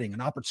exciting,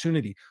 an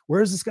opportunity,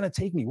 where is this going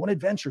to take me? What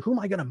adventure? Who am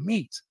I going to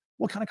meet?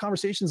 What kind of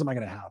conversations am I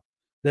going to have?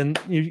 Then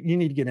you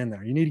need to get in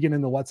there. You need to get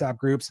in the WhatsApp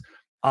groups.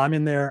 I'm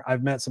in there.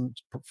 I've met some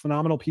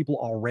phenomenal people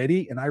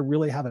already, and I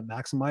really haven't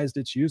maximized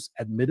its use,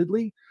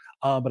 admittedly.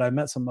 But I've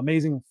met some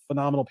amazing,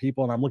 phenomenal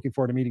people, and I'm looking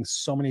forward to meeting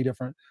so many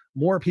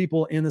more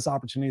people in this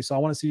opportunity. So I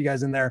want to see you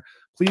guys in there.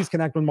 Please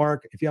connect with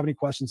Mark. If you have any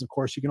questions, of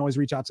course, you can always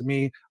reach out to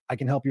me. I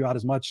can help you out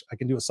as much. I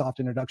can do a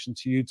soft introduction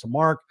to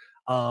Mark,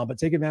 but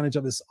take advantage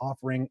of this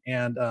offering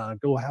and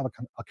go have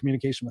a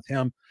communication with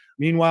him.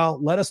 Meanwhile,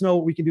 let us know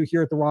what we can do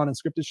here at the Raw and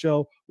Unscripted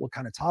Show, what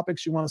kind of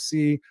topics you want to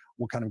see,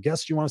 what kind of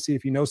guests you want to see.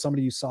 If you know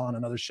somebody you saw on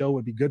another show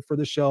would be good for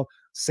this show,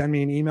 send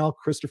me an email,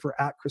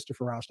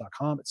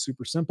 Christopher@ChristopherRausch.com. It's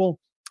super simple.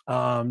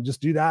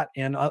 Just do that.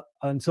 And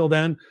until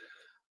then,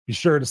 be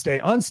sure to stay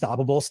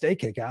unstoppable, stay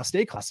kick-ass,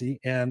 stay classy,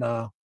 and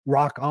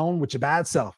rock on with your bad self.